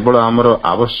କେବଳ ଆମର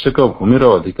ଆବଶ୍ୟକ ଭୂମିର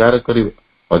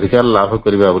ଅଧିକାର ଲାଭ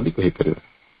କରିବା ବୋଲି କହିପାରିବା।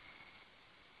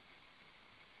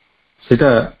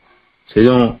 ସେଟା ସେ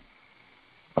ଯେଉଁ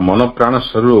ମନ ପ୍ରାଣ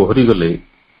ଶରୀର ଓହରିଗଲେ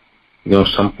ଯେଉଁ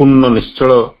ସମ୍ପୂର୍ଣ୍ଣ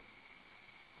ନିଶ୍ଚଳ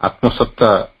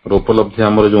ଆତ୍ମସତ୍ତାର ଉପଲବ୍ଧି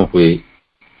ଆମର ଯେଉଁ ହୁଏ,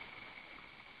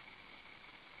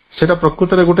 ସେଟା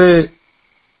ପ୍ରକୃତରେ ଗୋଟେ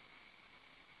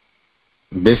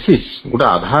ବେସିସ୍, ଗୋଟେ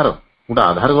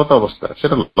ଆଧାରଗତ ଅବସ୍ଥା,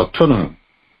 ସେଟା ଲକ୍ଷ୍ୟ ନୁହେଁ।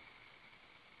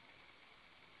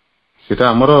 ସେଟା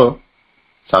ଆମର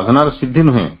ସାଧନାର ସିଦ୍ଧି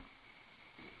ନୁହେଁ,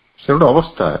 ସେ ଗୋଟେ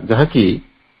ଅବସ୍ଥା ଯାହାକି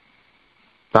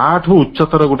ତାଠୁ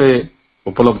ଉଚ୍ଚତର ଗୋଟେ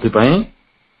ଉପଲବ୍ଧି ପାଇଁ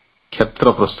କ୍ଷେତ୍ର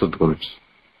ପ୍ରସ୍ତୁତ କରୁଛି।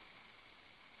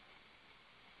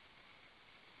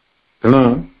 ତେଣୁ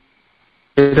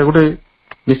ଏଇଟା ଗୋଟେ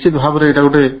ନିଶ୍ଚିତ ଭାବରେ ଏଇଟା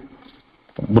ଗୋଟେ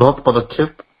ବୃହତ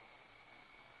ପଦକ୍ଷେପ,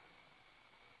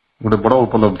 ଗୋଟେ ବଡ଼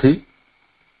ଉପଲବ୍ଧି।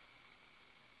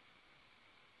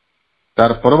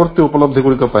 ତାର ପରବର୍ତ୍ତୀ ଉପଲବ୍ଧି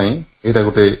ଗୁଡ଼ିକ ପାଇଁ ଏଇଟା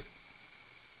ଗୋଟେ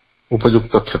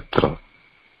ଉପଯୁକ୍ତ କ୍ଷେତ୍ର।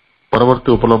 ପରବର୍ତ୍ତୀ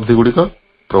ଉପଲବ୍ଧି ଗୁଡ଼ିକ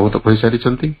ପ୍ରଭୁ ତ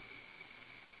କହିସାରିଛନ୍ତି।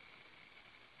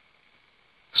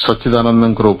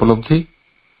 ସଚ୍ଚିଦାନନ୍ଦଙ୍କର ଉପଲବ୍ଧି,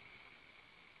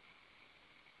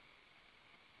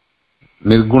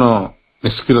 ନିର୍ଗୁଣ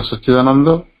ନିଷ୍କ୍ରିୟ ସଚ୍ଚିଦାନନ୍ଦ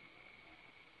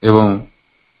ଏବଂ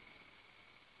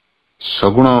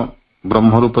ସଗୁଣ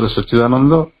ବ୍ରହ୍ମ ରୂପରେ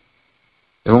ସଚ୍ଚିଦାନନ୍ଦ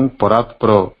ଏବଂ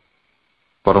ପରାତ୍ପର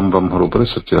ପରମ ବ୍ରହ୍ମ ରୂପରେ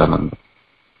ସଚ୍ଚିଦାନନ୍ଦ।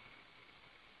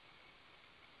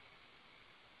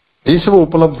 ଏହିସବୁ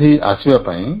ଉପଲବ୍ଧି ଆସିବା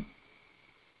ପାଇଁ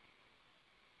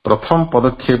ପ୍ରଥମ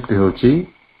ପଦକ୍ଷେପଟି ହେଉଛି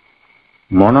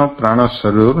ମନ ପ୍ରାଣ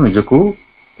ଶରୀରରୁ ନିଜକୁ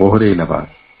ଓହରେଇ ନେବା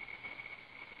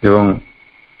ଏବଂ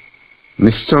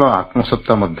ନିଶ୍ଚଳ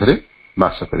ଆତ୍ମସତ୍ତା ମଧ୍ୟରେ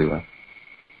ବାସ କରିବା।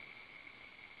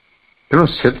 ତେଣୁ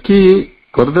ସେତିକି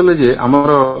କରିଦେଲେ ଯେ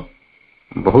ଆମର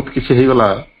ବହୁତ କିଛି ହେଇଗଲା,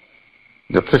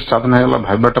 ଯଥେଷ୍ଟ ସାଧନା ହେଇଗଲା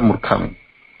ଭାବିବାଟା ମୂର୍ଖାମି।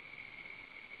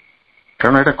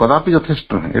 କାରଣ ଏଇଟା କଦାପି ଯଥେଷ୍ଟ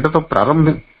ନୁହେଁ। ଏଇଟା ତ ପ୍ରାରମ୍ଭ,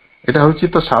 ଏଇଟା ହେଉଛି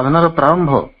ତ ସାଧନାର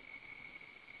ପ୍ରାରମ୍ଭ।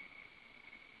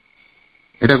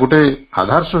 ଏଇଟା ଗୋଟେ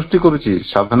ଆଧାର ସୃଷ୍ଟି କରୁଛି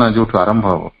ସାଧନା ଯୋଉଠୁ ଆରମ୍ଭ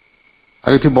ହବ।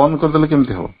 ଆଉ ଏଠି ବନ୍ଦ କରିଦେଲେ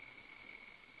କେମିତି ହବ?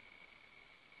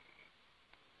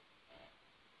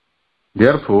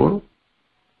 Therefore,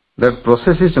 that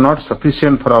process is not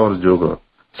sufficient for our yoga.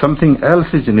 Something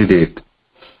else is needed,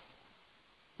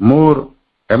 more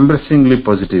embracingly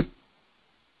positive.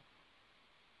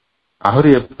 ଆହୁରି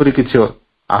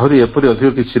ଏପରି ଅଧିକ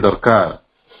କିଛି ଦରକାର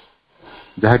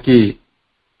ଯାହାକି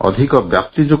ଅଧିକ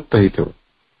ବ୍ୟାପ୍ତିଯୁକ୍ତ ହେଇଥିବ,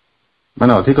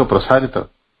 ମାନେ ଅଧିକ ପ୍ରସାରିତ,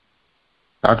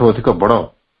 ତାଠୁ ଅଧିକ ବଡ଼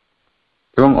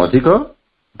ଏବଂ ଅଧିକ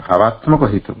ଭାବାତ୍ମକ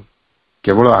ହେଇଥିବ।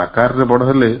 କେବଳ ଆକାରରେ ବଡ଼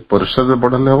ହେଲେ, ପରିସରରେ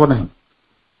ବଡ଼ ହେଲେ ହବ ନାହିଁ।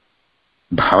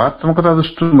 ଭାବାତ୍ମକତା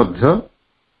ଦୃଷ୍ଟିରୁ ମଧ୍ୟ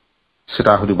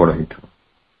ସେଟା ଆହୁରି ବଡ଼ ହେଇଥିବ।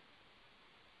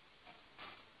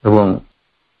 ଏବଂ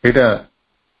ଏଇଟା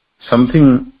ସମଥିଙ୍ଗ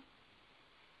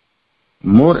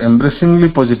ମୋର ଏମ୍ବ୍ରେସିଂଲି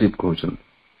ପଜିଟିଭ କହୁଛନ୍ତି,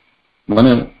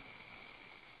 ମାନେ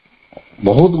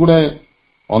ବହୁତ ଗୁଡାଏ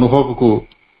ଅନୁଭବକୁ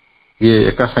ଇଏ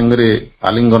ଏକା ସାଙ୍ଗରେ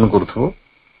ଆଲିଙ୍ଗନ କରୁଥିବ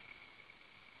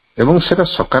ଏବଂ ସେଟା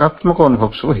ସକାରାତ୍ମକ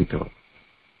ଅନୁଭବ ସବୁ ହେଇଥିବ,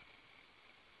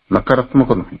 ନକାରାତ୍ମକ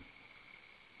ନୁହେଁ।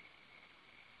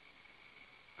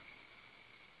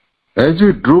 As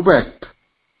we drew back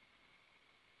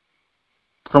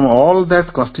from all that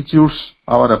constitutes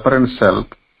our apparent self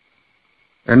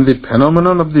and the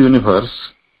phenomenon of the universe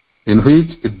in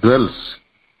which it dwells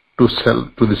to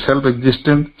the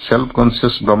self-existent,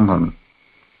 self-conscious Brahman,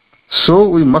 so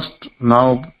we must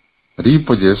now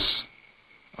repossess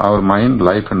our mind,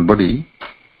 life and body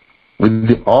with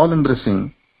the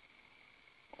all-embracing,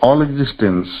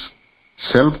 all-existence,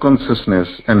 self-consciousness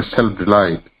and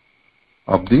self-delight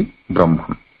of the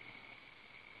Brahman.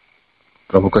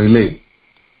 ପ୍ରଭୁ କହିଲେ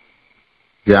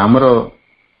ଯେ ଆମର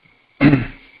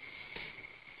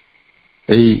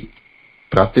ଏଇ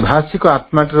ପ୍ରାତିଭାସିକ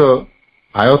ଆତ୍ମାଟିର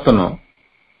ଆୟତନ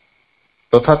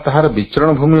ତଥା ତାହାର ବିଚରଣ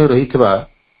ଭୂମିରେ ରହିଥିବା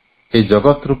এই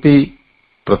ଜଗତ ରୂପୀ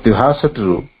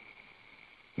ପ୍ରତିଭାସଟିରୁ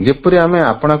ଯେପରି ଆମେ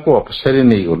ଆପଣାକୁ ଅପସାରି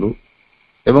ନେଇଗଲୁ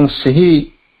ଏବଂ ସେହି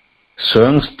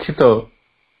ସ୍ୱୟଂସ୍ଥିତ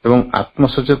ଏବଂ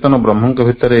ଆତ୍ମସଚେତନ ବ୍ରହ୍ମଙ୍କ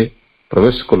ଭିତରେ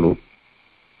ପ୍ରବେଶ କଲୁ,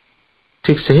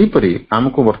 ଠିକ ସେହିପରି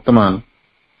ଆମକୁ ବର୍ତ୍ତମାନ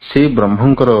ସେହି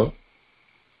ବ୍ରହ୍ମଙ୍କର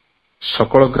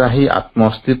ସକଳଗ୍ରାହୀ ଆତ୍ମ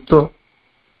ଅସ୍ତିତ୍ୱ,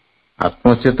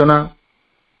 ଆତ୍ମଚେତନା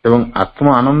ଏବଂ ଆତ୍ମ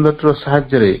ଆନନ୍ଦଟିର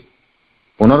ସାହାଯ୍ୟରେ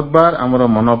ପୁନର୍ବାର ଆମର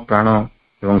ମନ, ପ୍ରାଣ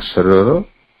ଏବଂ ଶରୀରର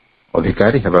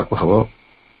ଅଧିକାରୀ ହେବାକୁ ହବ।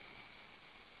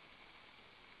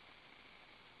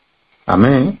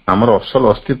 ଆମେ ଆମର ଅସଲ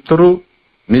ଅସ୍ତିତ୍ୱରୁ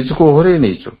ନିଜକୁ ଓହରେଇ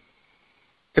ନେଇଛୁ।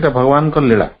 ଏଟା ଭଗବାନଙ୍କ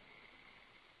ଲୀଳା।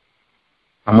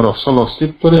 ଆମର ଅସଲ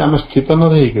ଅସ୍ତିତ୍ୱରେ ଆମେ ସ୍ଥିତ ନ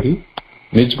ରହିକରି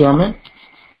ନିଜକୁ ଆମେ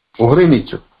ଓହରେଇ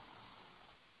ନେଇଛୁ।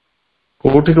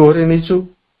 କୋଉଠିକୁ ଓହରେଇ ନେଇଛୁ?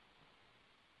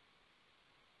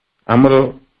 ଆମର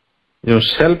ଯେଉଁ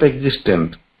ସେଲ୍ଫ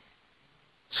ଏକ୍ଜିଷ୍ଟେଣ୍ଟ,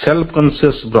 ସେଲ୍ଫ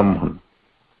କନସିୟସ୍ ବ୍ରହ୍ମନ,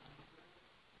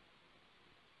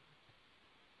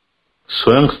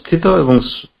 ସ୍ୱୟଂ ସ୍ଥିତ ଏବଂ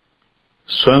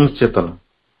ସ୍ୱୟଂ ଚେତନ,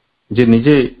 ଯେ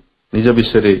ନିଜେ ନିଜ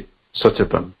ବିଷୟରେ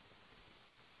ସଚେତନ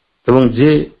ଏବଂ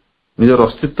ଯିଏ ନିଜର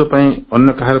ଅସ୍ତିତ୍ୱ ପାଇଁ ଅନ୍ୟ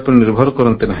କାହାର ଉପରେ ନିର୍ଭର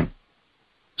କରନ୍ତି ନାହିଁ,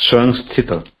 ସ୍ୱୟଂ ସ୍ଥିତ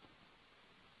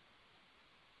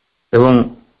ଏବଂ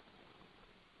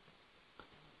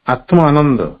ଆତ୍ମ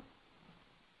ଆନନ୍ଦ,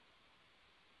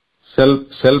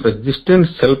 self existent,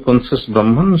 self conscious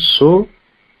Brahman. So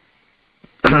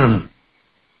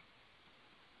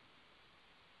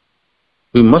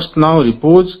we must now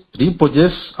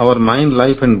repossess our mind,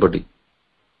 life and body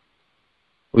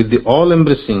with the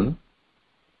all-embracing,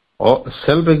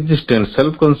 self-existent,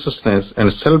 self-consciousness and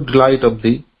self-delight of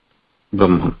the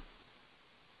Brahman.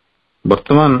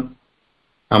 ବର୍ତ୍ତମାନ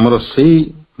ଆମର ସେଇ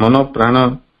ମନ ପ୍ରାଣ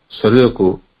ଶରୀରକୁ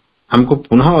ଆମକୁ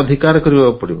ପୁନଃ ଅଧିକାର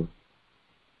କରିବାକୁ ପଡିବ।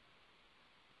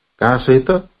 କାହା ସହିତ?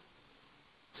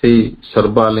 ସେଇ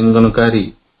ସର୍ବାଲିଙ୍ଗନକାରୀ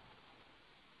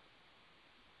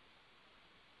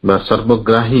ବା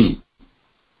ସର୍ବଗ୍ରାହୀ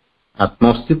ଆତ୍ମ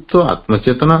ଅସ୍ତିତ୍ୱ,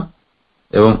 ଆତ୍ମଚେତନା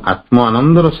ଏବଂ ଆତ୍ମ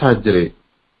ଆନନ୍ଦର ସାହାଯ୍ୟରେ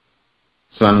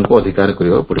ସେମାନଙ୍କୁ ଅଧିକାର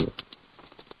କରିବାକୁ ପଡିବ।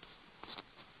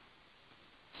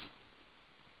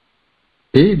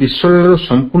 ଏହି ବିଶ୍ୱରେ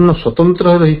ସମ୍ପୂର୍ଣ୍ଣ ସ୍ୱତନ୍ତ୍ର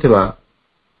ରହିଥିବା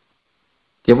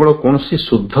କେବଳ କୌଣସି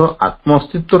ଶୁଦ୍ଧ ଆତ୍ମ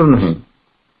ଅସ୍ତିତ୍ୱର ନୁହେଁ,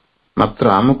 ମାତ୍ର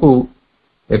ଆମକୁ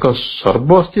ଏକ ସର୍ବ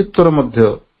ଅସ୍ତିତ୍ୱର ମଧ୍ୟ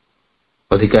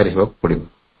ଅଧିକାରୀ ହେବାକୁ ପଡିବ।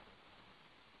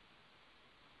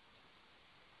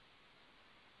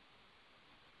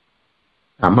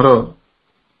 ଆମର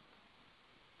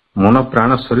ମନ ପ୍ରାଣ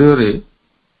ଶରୀରରେ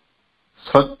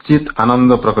ସଚିତ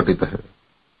ଆନନ୍ଦ ପ୍ରକଟିତ ହେବେ,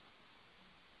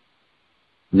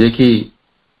 ଯିଏକି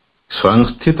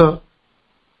ସ୍ୱୟଂସ୍ଥିତ,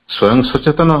 ସ୍ୱୟଂ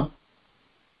ସଚେତନ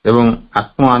ଏବଂ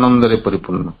ଆତ୍ମ ଆନନ୍ଦରେ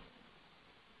ପରିପୂର୍ଣ୍ଣ।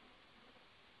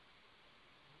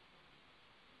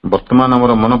 ବର୍ତ୍ତମାନ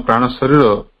ଆମର ମନ ପ୍ରାଣ ଶରୀର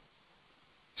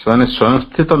ସେମାନେ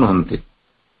ସ୍ୱୟଂସ୍ଥିତ ନୁହନ୍ତି,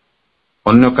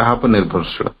 ଅନ୍ୟ କାହା ଉପରେ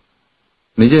ନିର୍ଭରଶୀଳ,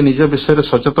 ନିଜେ ନିଜ ବିଷୟରେ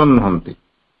ସଚେତନ ନୁହନ୍ତି,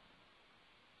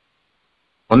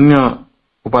 ଅନ୍ୟ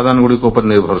ଉପାଦାନ ଗୁଡ଼ିକ ଉପରେ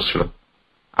ନିର୍ଭରଶୀଳ।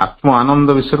 ଆତ୍ମ ଆନନ୍ଦ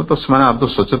ବିଷୟରେ ତ ସେମାନେ ଆଦୌ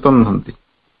ସଚେତନ ନୁହନ୍ତି।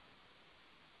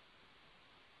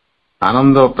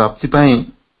 ଆନନ୍ଦ ପ୍ରାପ୍ତି ପାଇଁ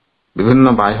ବିଭିନ୍ନ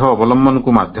ବାହ୍ୟ ଅବଲମ୍ବନକୁ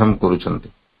ମାଧ୍ୟମ କରୁଛନ୍ତି,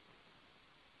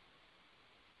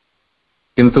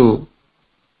 କିନ୍ତୁ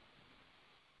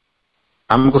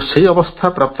ଆମକୁ ସେହି ଅବସ୍ଥା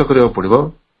ପ୍ରାପ୍ତ କରିବାକୁ ପଡିବ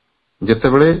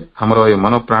ଯେତେବେଳେ ଆମର ଏ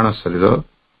ମନ ପ୍ରାଣ ଶରୀର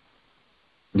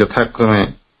ଯଥାକ୍ରମେ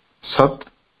ସତ୍,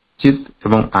 ଚିତ୍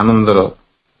ଏବଂ ଆନନ୍ଦର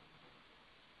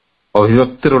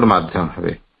ଅଭିବ୍ୟକ୍ତିର ଗୋଟେ ମାଧ୍ୟମ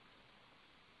ହେବେ।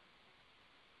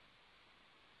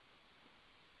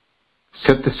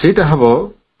 ସେଇଟା ହେବ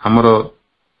ଆମର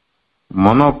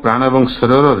ମନ ପ୍ରାଣ ଏବଂ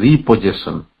ଶରୀରର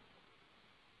ରିପୋଜେସନ,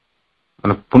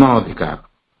 ମାନେ ପୁନଃ ଅଧିକାର।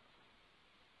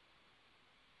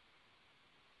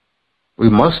 We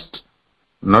must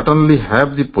not only have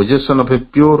the possession of a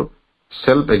pure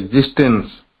self-existence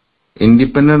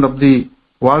independent of the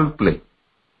world play.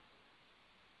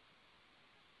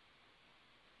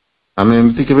 ଆମେ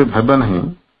ଏମିତି କେବେ ଭାବିବା ନାହିଁ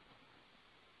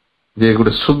ଯେ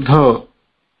ଗୋଟେ ଶୁଦ୍ଧ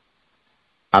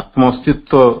ଆତ୍ମ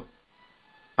ଅସ୍ତିତ୍ୱ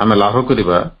ଆମେ ଲାଭ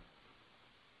କରିବା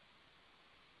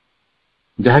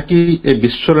ଯାହାକି ଏ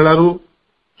ବିଶ୍ୱଲୀଳାରୁ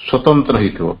ସ୍ୱତନ୍ତ୍ର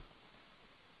ହେଇଥିବ,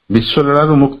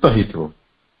 ବିଶ୍ୱଲୀଳାରୁ ମୁକ୍ତ ହେଇଥିବ।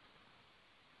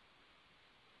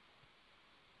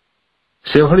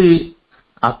 ସେଭଳି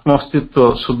ଆତ୍ମ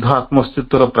ଅସ୍ତିତ୍ୱ, ଶୁଦ୍ଧ ଆତ୍ମ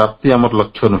ଅସ୍ତିତ୍ୱର ପ୍ରାପ୍ତି ଆମର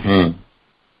ଲକ୍ଷ୍ୟ ନୁହେଁ।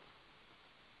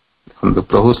 ଦେଖନ୍ତୁ,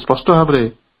 ପ୍ରଭୁ ସ୍ପଷ୍ଟ ଭାବରେ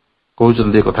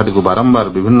କହୁଛନ୍ତି ଏ କଥାଟିକୁ ବାରମ୍ବାର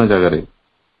ବିଭିନ୍ନ ଜାଗାରେ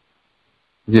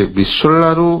ଯେ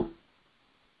ବିଶ୍ୱଲୀଳାରୁ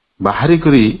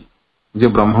ବାହାରିକରି ଯେ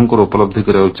ବ୍ରହ୍ମଙ୍କର ଉପଲବ୍ଧି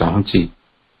କରିବାକୁ ଚାହୁଁଛି,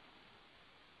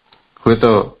 ହୁଏତ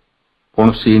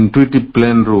କୌଣସି ଇଣ୍ଟୁଇଟିଭ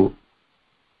ପ୍ଲେନରୁ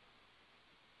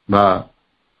ବା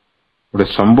ଗୋଟେ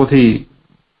ସମ୍ବୋଧି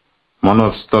ମନ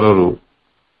ସ୍ତରରୁ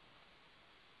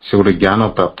ସେ ଗୋଟେ ଜ୍ଞାନ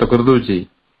ପ୍ରାପ୍ତ କରିଦେଉଛି,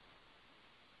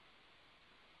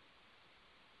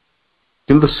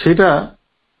 କିନ୍ତୁ ସେଇଟା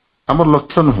ଆମର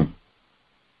ଲକ୍ଷ୍ୟ ନୁହେଁ।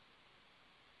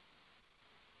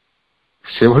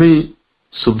 ସେଭଳି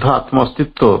ଶୁଦ୍ଧ ଆତ୍ମ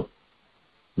ଅସ୍ତିତ୍ୱ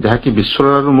ଯାହାକି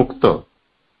ବିଶ୍ୱଲୀଳାରୁ ମୁକ୍ତ,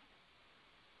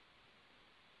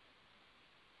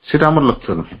 ସେଇଟା ଆମର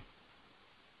ଲକ୍ଷ୍ୟ ନୁହେଁ।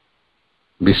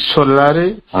 ବିଶ୍ୱଲୀଳାରେ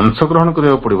ଅଂଶଗ୍ରହଣ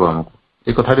କରିବାକୁ ପଡିବ ଆମକୁ।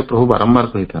 ଏ କଥାଟି ପ୍ରଭୁ ବାରମ୍ବାର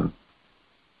କହିଥାନ୍ତି।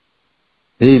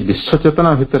 ଏହି ବିଶ୍ୱ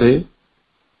ଚେତନା ଭିତରେ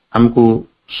ଆମକୁ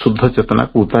ଶୁଦ୍ଧ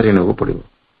ଚେତନାକୁ ଉତାରି ଆଣିବାକୁ ପଡିବ।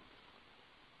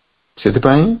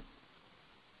 ସେଥିପାଇଁ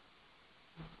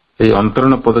ଏହି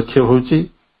ଅନ୍ତରୀଣ ପଦକ୍ଷେପ ହେଉଛି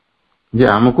ଯେ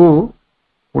ଆମକୁ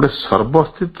ଗୋଟେ ସର୍ବ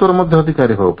ଅସ୍ତିତ୍ୱର ମଧ୍ୟ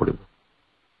ଅଧିକାରୀ ହେବାକୁ ପଡିବ।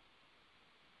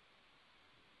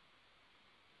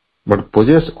 But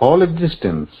possess all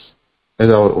existence as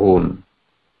our own.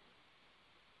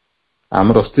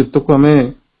 ଆମର ଅସ୍ତିତ୍ୱକୁ ଆମେ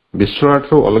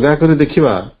ବିଶ୍ୱଠାରୁ ଅଲଗା କରି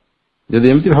ଦେଖିବା, ଯଦି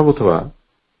ଏମିତି ଭାବୁଥିବା,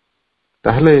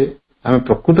 ତାହେଲେ ଆମେ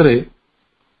ପ୍ରକୃତରେ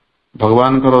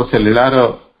ଭଗବାନଙ୍କର ସେ ଲୀଳାର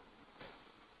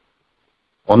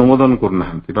ଅନୁମୋଦନ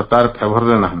କରୁନାହାନ୍ତି ବା ତାର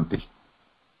ଫେଭରରେ ନାହାନ୍ତି।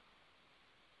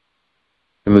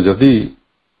 କିନ୍ତୁ ଯଦି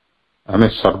ଆମେ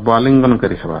ସର୍ବ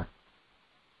ଆଲିଙ୍ଗନକାରୀ ହେବା,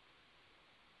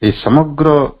 ଏହି ସମଗ୍ର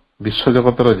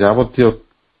ବିଶ୍ୱଜଗତର ଯାବତୀୟ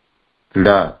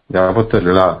କ୍ରୀଡ଼ା, ଯାବତୀୟ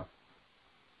ଲୀଳା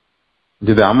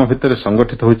ଯଦି ଆମ ଭିତରେ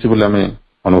ସଂଗଠିତ ହୋଇଛି ବୋଲି ଆମେ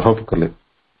ଅନୁଭବ କଲେ,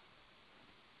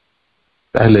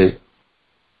 ତାହେଲେ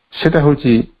ସେଟା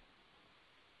ହେଉଛି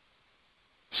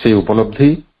সেই ଉପଲବ୍ଧି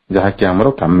ଯାହାକି ଆମର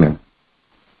କାମ୍ୟ।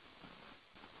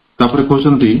 ତାପରେ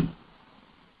କହୁଛନ୍ତି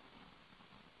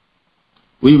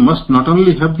we must not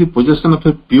only have the possession of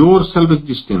a pure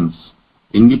self-existence,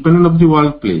 independent of the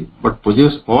world play, but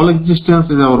possess all existence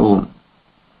as our own.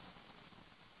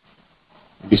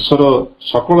 ବିଶ୍ୱର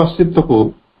ସକଳ ଅସ୍ତିତ୍ୱକୁ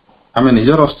ଆମେ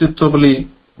ନିଜର ଅସ୍ତିତ୍ୱ ବୋଲି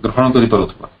ଗ୍ରହଣ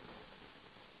କରିପାରୁଥିବା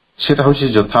ସେଟା ହେଉଛି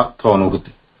ଯଥାର୍ଥ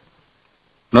ଅନୁଭୂତି.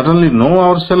 Not only know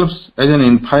ourselves as an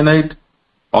infinite,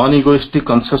 unegoistic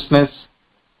consciousness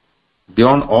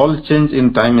beyond all change in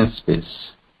time and space.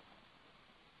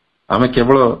 ଆମେ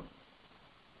କେବଳ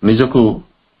ନିଜକୁ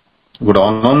ଗୋଟେ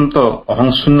ଅନନ୍ତ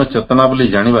ଅହଂଶୂନ୍ୟ ଚେତନା ବୋଲି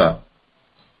ଜାଣିବା,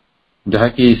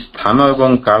 ଯାହାକି ସ୍ଥାନ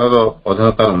ଏବଂ କାଳର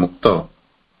ଅଧୀନତାରୁ ମୁକ୍ତ,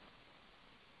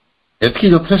 ଏତିକି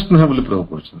ଯଥେଷ୍ଟ ନୁହେଁ ବୋଲି ପ୍ରଭୁ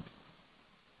କରୁଛନ୍ତି.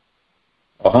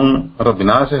 ଅହଂର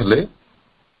ବିନାଶ ହେଲେ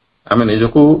ଆମେ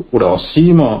ନିଜକୁ ଗୋଟେ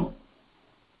ଅସୀମ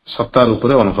ସତ୍ତା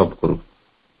ରୂପରେ ଅନୁଭବ କରୁ.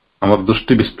 ଆମର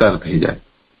ଦୃଷ୍ଟି ବିସ୍ତାରିତ ହେଇଯାଏ,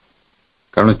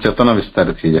 କାରଣ ଚେତନା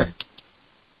ବିସ୍ତାରିତ ହେଇଯାଏ.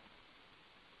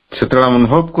 ସେତେବେଳେ ଆମେ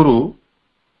ଅନୁଭବ କରୁ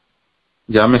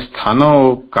ଯେ ଆମେ ସ୍ଥାନ ଓ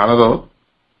କାଳର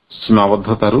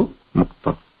ସୀମାବଦ୍ଧତାରୁ ମୁକ୍ତ.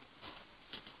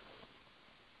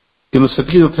 କିନ୍ତୁ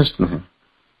ସେତିକି ଯଥେଷ୍ଟ ନୁହେଁ.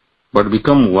 But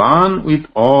become one with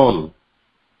all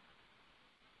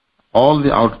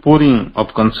the outpouring of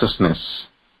consciousness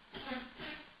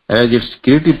as its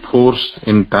creative force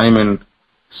in time and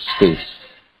space.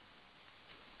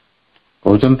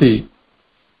 କହୁଛନ୍ତି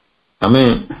ଆମେ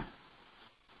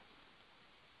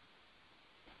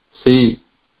ସେଇ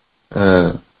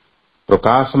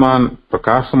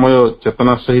ପ୍ରକାଶମୟ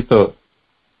ଚେତନା ସହିତ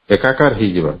ଏକାକାର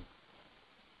ହେଇଯିବା.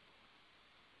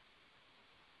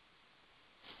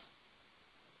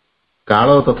 କାଳ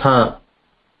ତଥା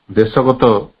ଦେଶଗତ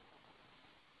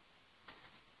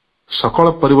ସକଳ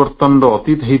ପରିବର୍ତ୍ତନର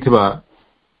ଅତୀତ ହେଇଥିବା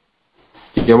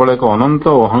କେବଳ ଏକ ଅନନ୍ତ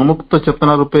ଓ ଅହଂମୁକ୍ତ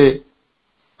ଚେତନା ରୂପେ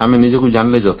ଆମେ ନିଜକୁ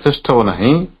ଜାଣିଲେ ଯଥେଷ୍ଟ ହେବ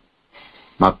ନାହିଁ.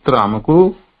 ମାତ୍ର ଆମକୁ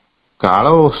କାଳ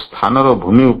ଓ ସ୍ଥାନର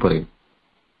ଭୂମି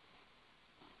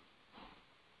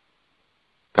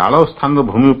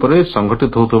ଉପରେ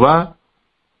ସଂଘଟିତ ହେଉଥିବା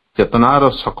ଚେତନାର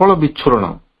ସକଳ ବିଚ୍ଛୁରଣ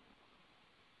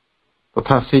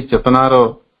ତଥା ସେହି ଚେତନାର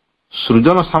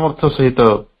ସୃଜନ ସାମର୍ଥ୍ୟ ସହିତ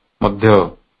ମଧ୍ୟ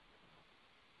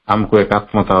ଆମକୁ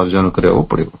ଏକାତ୍ମତା ଅର୍ଜନ କରିବାକୁ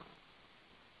ପଡ଼ିବ.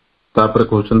 ତାପରେ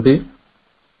କହୁଛନ୍ତି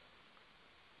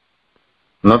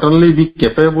not only be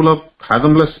capable of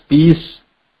fathomless peace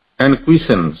and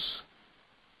quiescence,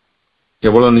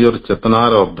 କେବଳ ନିଜର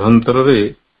ଚେତନାର ଅଭ୍ୟନ୍ତରରେ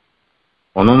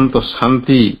ଅନନ୍ତ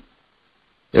ଶାନ୍ତି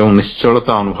ଏବଂ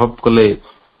ନିଶ୍ଚଳତା ଅନୁଭବ କଲେ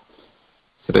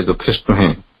ସେଟା ଯଥେଷ୍ଟ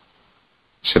ନୁହେଁ.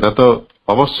 ସେଟା ତ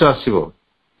ଅବଶ୍ୟ ଆସିବ,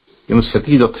 କିନ୍ତୁ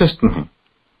ସେତିକି ଯଥେଷ୍ଟ ନୁହେଁ.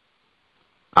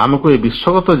 ଆମକୁ ଏ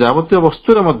ବିଶ୍ୱଗତ ଯାବତୀୟ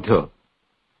ବସ୍ତୁରେ ମଧ୍ୟ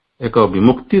ଏକ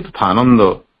ବିମୁକ୍ତି ତଥା ଆନନ୍ଦ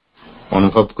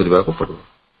ଅନୁଭବ କରିବାକୁ ପଡ଼ିବ.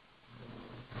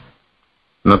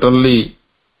 Not only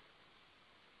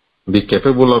be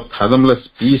capable of fathomless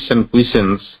peace and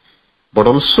quiescence, but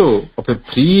also of a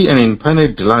free and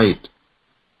infinite delight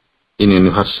in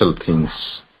universal things.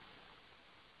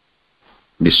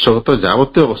 ବିଶ୍ୱଗତ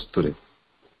ଯାବତୀୟ ବସ୍ତୁରେ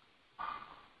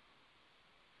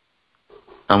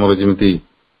ଆମର ଯେମିତି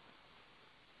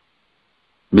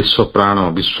ବିଶ୍ୱ ପ୍ରାଣ,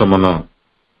 ବିଶ୍ୱ ମନ,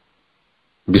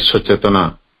 ବିଶ୍ୱ ଚେତନା,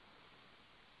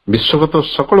 ବିଶ୍ୱଗତ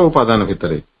ସକଳ ଉପାଦାନ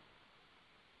ଭିତରେ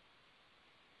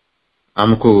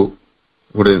ଆମକୁ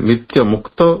ଗୋଟେ ନିତ୍ୟ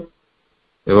ମୁକ୍ତ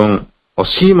ଏବଂ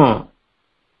ଅସୀମ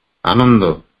ଆନନ୍ଦ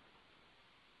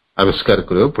ଆବିଷ୍କାର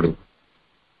କରିବାକୁ ପଡ଼ିବ.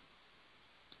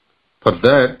 For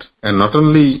that, and not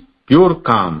only pure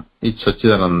calm is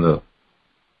Satchidananda,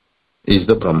 is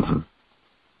the Brahman.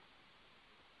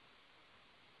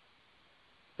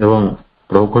 ଏବଂ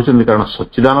ପ୍ରଭୁ କହିଛନ୍ତି କାରଣ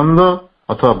ସଚ୍ଚିଦାନନ୍ଦ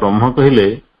ଅଥବା ବ୍ରହ୍ମ କହିଲେ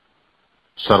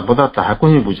ସର୍ବଦା ତାହାକୁ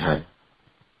ହିଁ ବୁଝାଏ,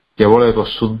 କେବଳ ଏକ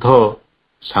ଶୁଦ୍ଧ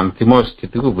ଶାନ୍ତିମୟ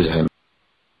ସ୍ଥିତିକୁ ବୁଝାଏ.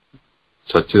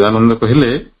 ସଚ୍ଚିଦାନନ୍ଦ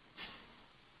କହିଲେ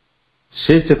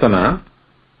ସେ ଚେତନା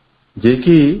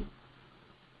ଯିଏକି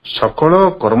ସକଳ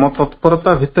କର୍ମ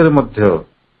ତତ୍ପରତା ଭିତରେ ମଧ୍ୟ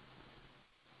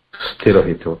ସ୍ଥିର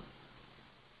ହୋଇଥିବ.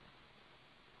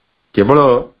 କେବଳ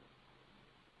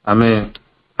ଆମେ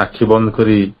ଆଖି ବନ୍ଦ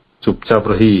କରି ଚୁପଚାପ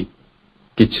ରହି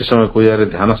କିଛି ସମୟ କୋଇଆରେ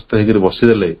ଧ୍ୟାନସ୍ଥ ହେଇକରି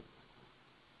ବସିଦେଲେ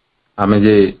ଆମେ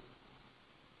ଯେ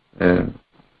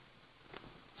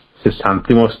ସେ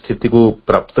ଶାନ୍ତିମୟ ସ୍ଥିତିକୁ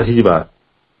ପ୍ରାପ୍ତ ହେଇଯିବା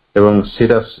ଏବଂ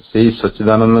ସେଇଟା ସେଇ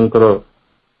ସଚ୍ଚିଦାନନ୍ଦଙ୍କର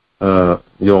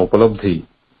ଯେଉଁ ଉପଲବ୍ଧି,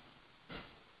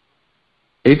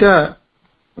 ଏଇଟା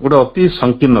ଗୋଟେ ଅତି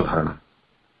ସଂକୀର୍ଣ୍ଣ ଧାରଣା.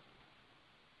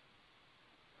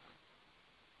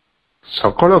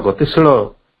 ସକଳ ଗତିଶୀଳ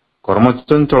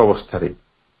କର୍ମଚଞ୍ଚଳ ଅବସ୍ଥାରେ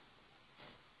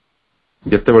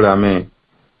ଯେତେବେଳେ ଆମେ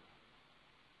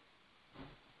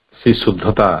ସେହି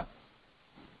ଶୁଦ୍ଧତା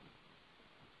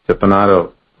ଚେତନାର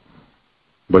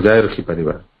ବଜାୟ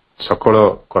ରଖିପାରିବା, ସକଳ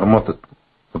କର୍ମ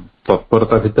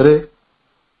ତତ୍ପରତା ଭିତରେ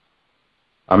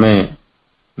ଆମେ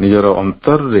ନିଜର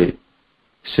ଅନ୍ତରରେ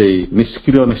ସେଇ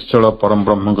ନିଷ୍କ୍ରିୟ ନିଶ୍ଚଳ ପରମ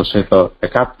ବ୍ରହ୍ମଙ୍କ ସହିତ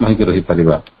ଏକାତ୍ମ ହେଇକି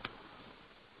ରହିପାରିବା,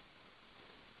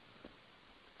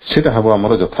 ସେଇଟା ହେବ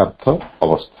ଆମର ଯଥାର୍ଥ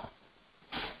ଅବସ୍ଥା।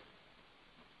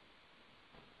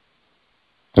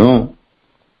 ତେଣୁ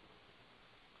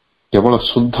କେବଳ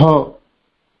ଶୁଦ୍ଧ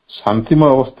ଶାନ୍ତିମୟ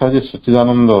ଅବସ୍ଥା ଯେ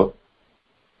ସଚ୍ଚିଦାନନ୍ଦ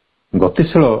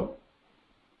ଗତିଶୀଳ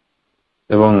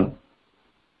ଏବଂ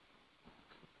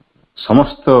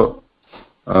ସମସ୍ତ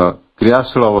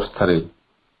କ୍ରିୟାଶୀଳ ଅବସ୍ଥାରେ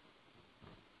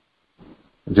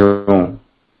ଯେଉଁ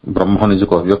ବ୍ରହ୍ମ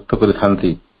ନିଜକୁ ଅଭିବ୍ୟକ୍ତ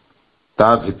କରିଥାନ୍ତି, ତା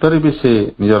ଭିତରେ ବି ସେ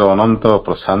ନିଜର ଅନନ୍ତ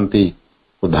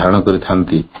ପ୍ରଶାନ୍ତିକୁ ଧାରଣ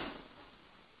କରିଥାନ୍ତି।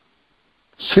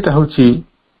 ସେଇଟା ହେଉଛି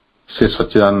ସେ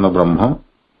ସଚ୍ଚିଦାନନ୍ଦ ବ୍ରହ୍ମ,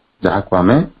 ଯାହାକୁ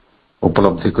ଆମେ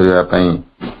ଉପଲବ୍ଧି କରିବା ପାଇଁ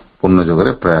ପୂର୍ଣ୍ଣ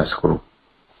ଯୋଗରେ ପ୍ରୟାସ କରୁ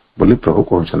ବୋଲି ପ୍ରଭୁ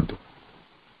କହୁଛନ୍ତି।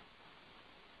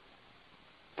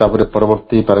 ତାପରେ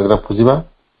ପରବର୍ତ୍ତୀ ପାରାଗ୍ରାଫକୁ ଯିବା।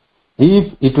 If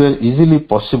it were easily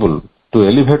possible to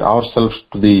elevate ourselves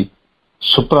to the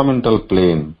supramental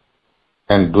plane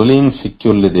and dwelling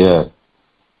securely there,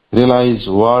 realize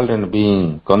world and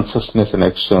being, consciousness and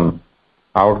action,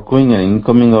 outgoing and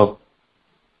incoming of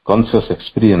conscious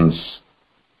experience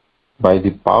by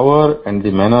the power and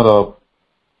the manner of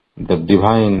the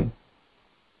divine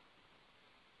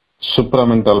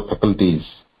supramental faculties,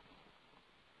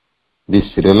 this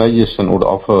realization would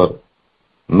offer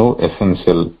no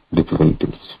essential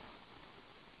difficulties.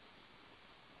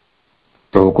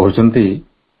 ପ୍ରଭୁ କହୁଛନ୍ତି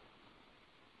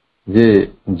ଯେ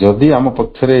ଯଦି ଆମ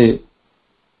ପକ୍ଷରେ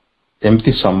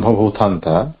ଏମିତି ସମ୍ଭବ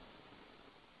ହେଉଥାନ୍ତା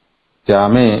ଯେ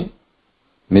ଆମେ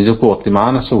ନିଜକୁ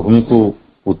ଅତିମାନସ ଭୂମିକୁ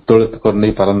ଉତ୍ତୋଳିତ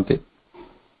କରିନେଇ ପାରନ୍ତେ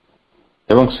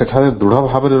ଏବଂ ସେଠାରେ ଦୃଢ଼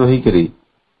ଭାବରେ ରହିକରି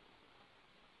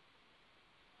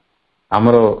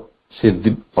ଆମର ସେ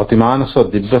ଅତିମାନସ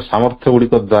ଦିବ୍ୟ ସାମର୍ଥ୍ୟ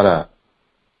ଗୁଡ଼ିକ ଦ୍ୱାରା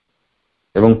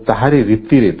ଏବଂ ତାହାରି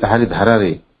ରୀତିରେ ତାହାରି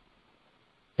ଧାରାରେ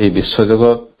ଏହି ବିଶ୍ୱଜଗତ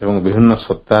ଏବଂ ବିଭିନ୍ନ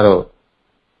ସତ୍ତାର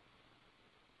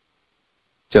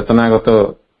ଚେତନାଗତ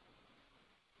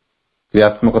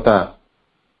କ୍ରିୟାତ୍ମକତା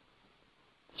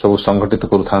ସବୁ ସଂଗଠିତ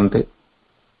କରୁଥାନ୍ତେ,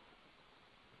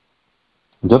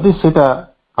 ଯଦି ସେଇଟା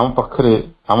ଆମ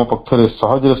ପକ୍ଷରେ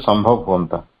ସହଜରେ ସମ୍ଭବ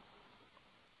ହୁଅନ୍ତା,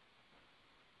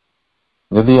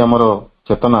 ଯଦି ଆମର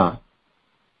ଚେତନା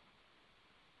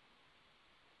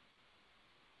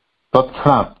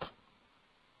ତତ୍କ୍ଷଣାତ୍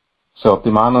ସେ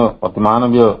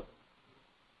ଅତିମାନବୀୟ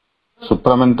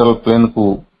ସୁପ୍ରାମେଣ୍ଟାଲ ପ୍ଲେନକୁ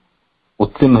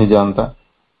ଉତ୍ତୀର୍ଣ୍ଣ ହୋଇଯାଆନ୍ତା,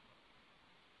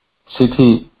 ସେଠି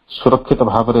ସୁରକ୍ଷିତ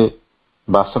ଭାବରେ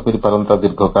ବାସ କରିପାରନ୍ତା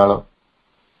ଦୀର୍ଘକାଳ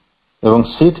ଏବଂ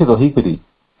ସେଇଠି ରହିକରି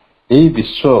ଏହି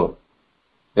ବିଶ୍ୱ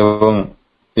ଏବଂ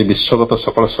ଏହି ବିଶ୍ୱଗତ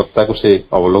ସକଳ ସତ୍ତାକୁ ସେ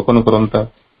ଅବଲୋକନ କରନ୍ତା,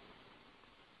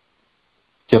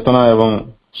 ଚେତନା ଏବଂ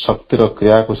ଶକ୍ତିର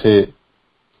କ୍ରିୟାକୁ ସେ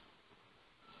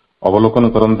ଅବଲୋକନ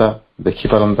କରନ୍ତା,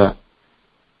 ଦେଖିପାରନ୍ତା,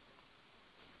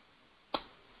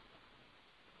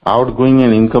 outgoing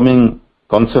and incoming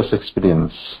conscious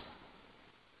experience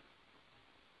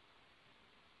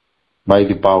by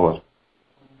the power,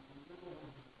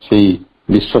 ସେଇ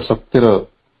ବିଶ୍ୱଶକ୍ତିର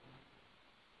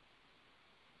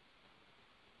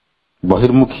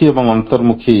ବହିର୍ମୁଖୀ ଏବଂ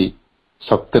ଅନ୍ତର୍ମୁଖୀ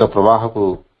ଶକ୍ତିର ପ୍ରବାହକୁ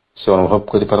ସେ ଅନୁଭବ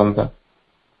କରିପାରନ୍ତା।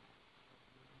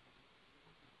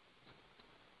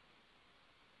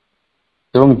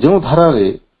 ଏବଂ ଯେଉଁ ଧାରାରେ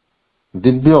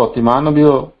ଦିବ୍ୟ ଅତିମାନବୀୟ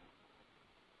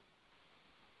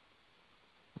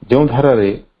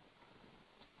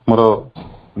ଆମର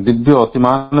ଦିବ୍ୟ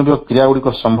ଅତିମାନବୀୟ କ୍ରିୟା ଗୁଡ଼ିକ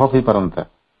ସମ୍ଭବ ହୋଇପାରନ୍ତା,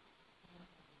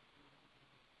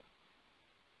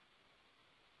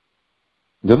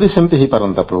 ଯଦି ସେମିତି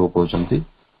ହେଇପାରନ୍ତା ପ୍ରଭୁ କହୁଛନ୍ତି,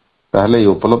 ତାହେଲେ ଏହି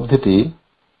ଉପଲବ୍ଧିଟି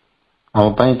ଆମ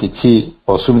ପାଇଁ କିଛି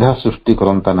ଅସୁବିଧା ସୃଷ୍ଟି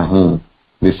କରନ୍ତା ନାହିଁ।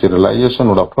 This realization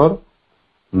would offer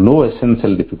no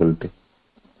essential difficulty.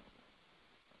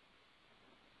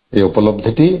 ଏହି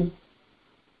ଉପଲବ୍ଧିଟି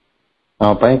ଆମ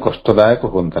ପାଇଁ କଷ୍ଟଦାୟକ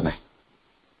ହୁଅନ୍ତା ନାହିଁ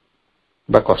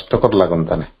ବା କଷ୍ଟକର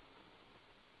ଲାଗନ୍ତା ନାହିଁ,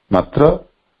 ମାତ୍ର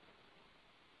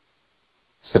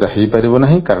ସେଟା ହେଇପାରିବ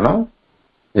ନାହିଁ କାରଣ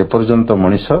ଏପର୍ଯ୍ୟନ୍ତ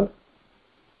ମଣିଷ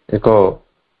ଏକ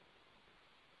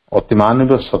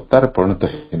ଅତିମାନବୀୟ ସତ୍ତାରେ ପରିଣତ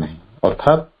ହେଇନାହିଁ।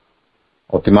 ଅର୍ଥାତ୍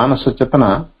ଅତିମାନସ ଚେତନା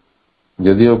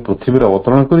ଯଦିଓ ପୃଥିବୀରେ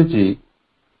ଅବତରଣ କରିଛି,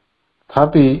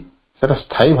 ତଥାପି ସେଟା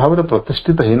ସ୍ଥାୟୀ ଭାବରେ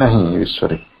ପ୍ରତିଷ୍ଠିତ ହେଇନାହିଁ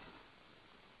ବିଶ୍ୱରେ,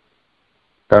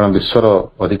 କାରଣ ବିଶ୍ୱର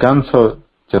ଅଧିକାଂଶ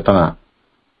ଚେତନା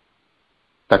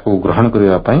ତାକୁ ଗ୍ରହଣ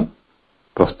କରିବା ପାଇଁ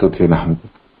ପ୍ରସ୍ତୁତ ହୋଇନାହାନ୍ତି।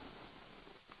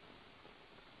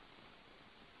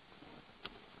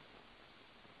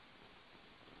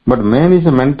 But man is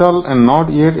a mental and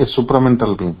not yet a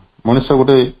supramental being. ମଣିଷ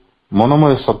ଗୋଟେ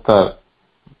ମନୋମୟ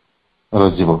ସତ୍ତାର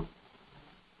ଜୀବ,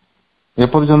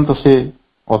 ଏପର୍ଯ୍ୟନ୍ତ ସେ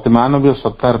ଅତିମାନବୀୟ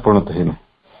ସତ୍ତାରେ ପରିଣତ ହେଇନାହିଁ।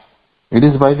 It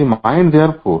is by the mind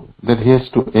therefore that he has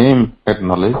to aim at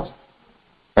knowledge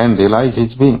and realize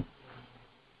his being.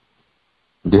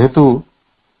 ଯେହେତୁ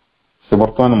ସେ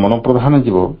ବର୍ତ୍ତମାନ ମନ ପ୍ରଧାନ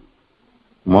ଯିବ,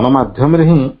 ମନ ମାଧ୍ୟମରେ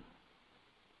ହିଁ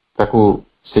ତାକୁ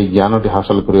ସେଇ ଜ୍ଞାନଟି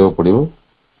ହାସଲ କରିବାକୁ ପଡିବ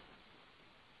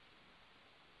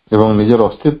ଏବଂ ନିଜର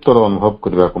ଅସ୍ତିତ୍ୱର ଅନୁଭବ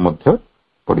କରିବାକୁ ମଧ୍ୟ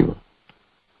ପଡିବ।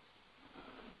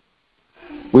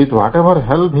 With whatever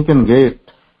help he can get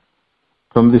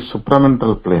from the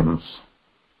supramental planes,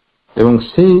 ଏବଂ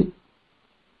ସେଇ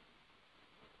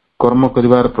କର୍ମ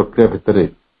କରିବାର ପ୍ରକ୍ରିୟା ଭିତରେ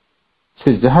ସେ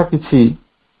ଯାହା କିଛି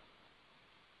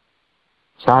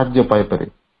ସାହାଯ୍ୟ ପାଇପାରେ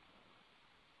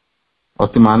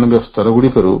ଅତି ମାନବୀୟ ସ୍ତର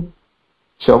ଗୁଡିକରୁ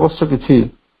ସେ ଅବଶ୍ୟ କିଛି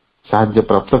ସାହାଯ୍ୟ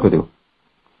ପ୍ରାପ୍ତ କରିବ।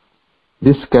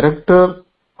 This character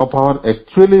of our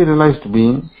actually realized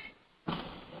being,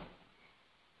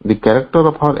 the character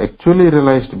of our actually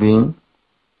realized being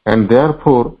and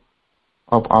therefore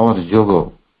of our yoga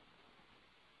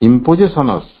imposes on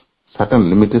us certain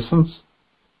limitations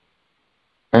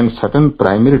and certain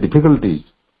primary difficulties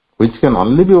which can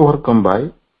only be overcome by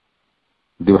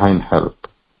divine help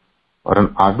or an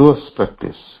arduous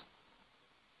practice,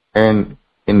 and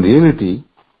in reality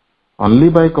only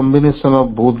by combination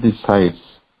of both these sides,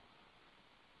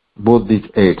 both these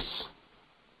aids.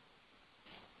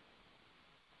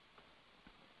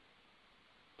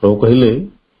 प्रभु कहले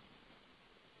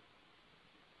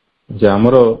जे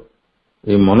आमर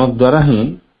ए मन द्वारा ही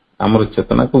आमर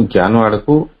चेतना को ज्ञान आड़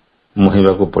को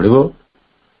मुहैबा को पड़िबो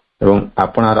एवं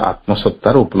आपणार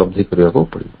आत्मसत्तार उपलब्धि करिया को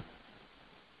पड़िबो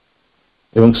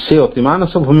एवं से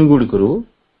अतिमानस भूमि गुड़िकरू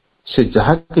से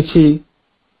जहा किछि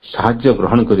साहाय्य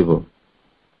ग्रहण करिबो,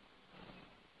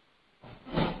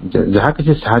 जहा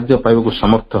किछि साहाय्य पाइबा को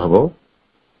समर्थ हबो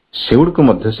सेउड को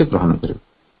मध्य से ग्रहण करिबो।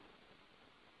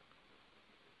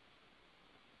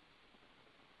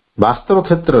 वास्तव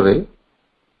क्षेत्र रे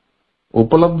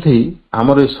उपलब्धि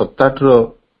आमर ए सत्ताटर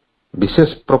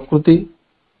विशेष प्रकृति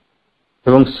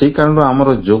एवं से कारण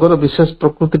आमर जोगर विशेष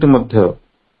प्रकृति मध्य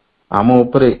आम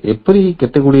उपरे एपरी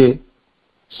केतेगुड़िए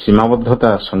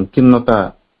सीमाबद्धता, संकीर्णता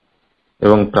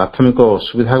एवं प्राथमिक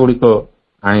असुविधा गुड़िक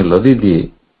आनी लदी दिए,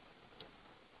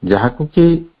 जहाकु कि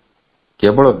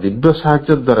केवल दिव्य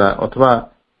साहाय्य द्वारा अथवा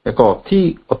एक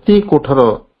अति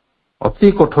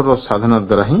कठोर साधना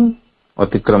द्वारा ही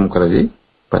अतिक्रम करा जाई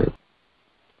पारे।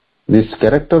 This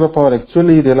character of our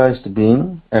actually realized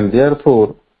being and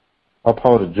therefore of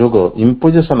our yoga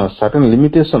imposes on us certain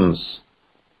limitations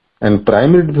and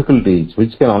primary difficulties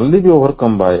which can only be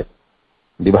overcome by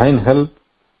divine help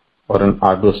or an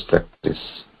arduous practice.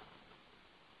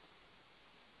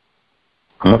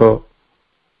 हमरो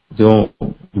जो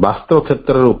वास्तव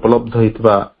क्षेत्र रे उपलब्ध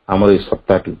होइतबा हमर ए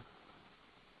सत्ताटी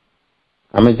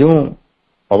आमे जो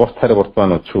अवस्था रे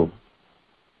वर्तमान अछु,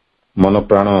 मन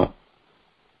प्राण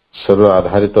शरीर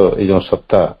आधारित ये जो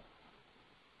सत्ता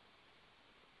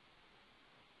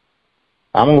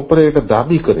आम उपरे एटा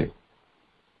दाबी करे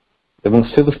एवं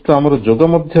से दृष्टि आमर जोग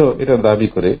मध्य एटा दाबी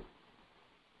करे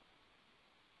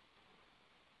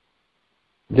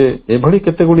जे एभली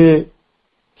केतेगुड़िए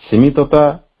सीमितता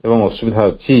एवं असुविधा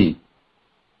अछि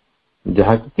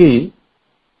जहा कि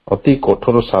अति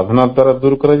कठोर साधना द्वारा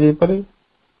दूर करा जाई पारे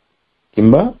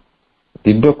किंबा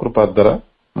दिव्य कृपा द्वारा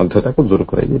मध्यता को दूर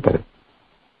करा जाई पारे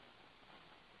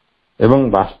एवं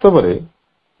वास्तव रे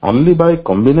only by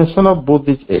combination of both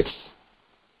this ads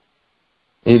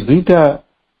ए दुईटा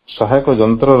सहायक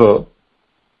जंत्रर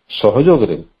सहयोग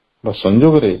रे बा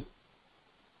संयोग रे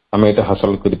आम एटा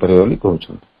हासिल करि पारे बोली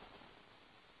कहउछन।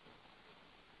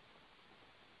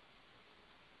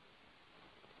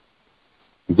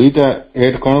 दुईटा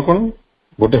एड कोन कोन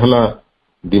गोटे हला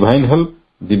डिवाइन हेल्प,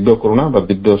 दिव्य करुणा बा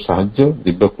दिव्य साहाय्य,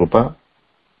 दिव्य कृपा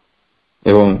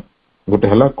एवं गोटे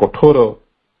हला कठोर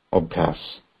अभ्यास,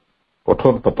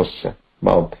 कठोर तपस्या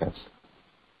बा अभ्यास।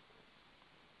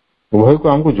 उभय को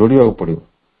हमको जोड़िया पड़ो।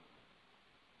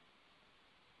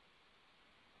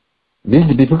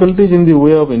 These difficulties in the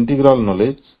way of integral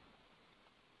knowledge,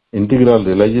 integral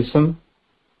realization,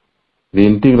 the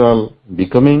integral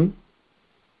becoming,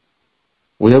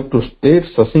 we have to state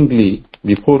succinctly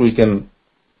before we can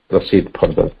proceed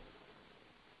further.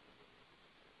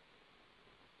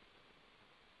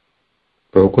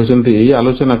 प्रभु कहते यही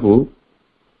आलोचना को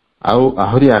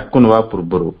आहरी आगको नवा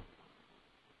पूर्वर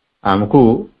आमको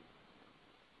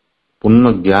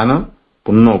पूर्ण ज्ञान,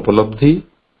 पूर्ण उपलब्धि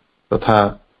तथा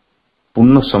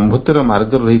पूर्ण संभूतिर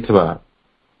मार्ग रही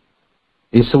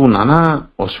ये सब नाना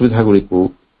असुविधा गुड़ी को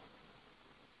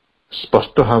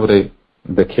स्पष्ट भाव में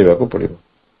देखा पड़ो।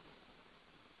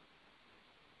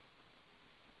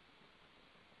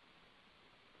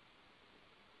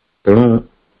 तेणु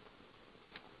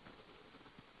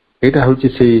यहाँ हूँ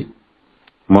से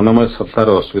मनमय सत्तार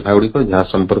असुविधा गुड़िक जहाँ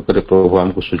संपर्क में प्रभु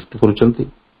आमको सूचित करुँच।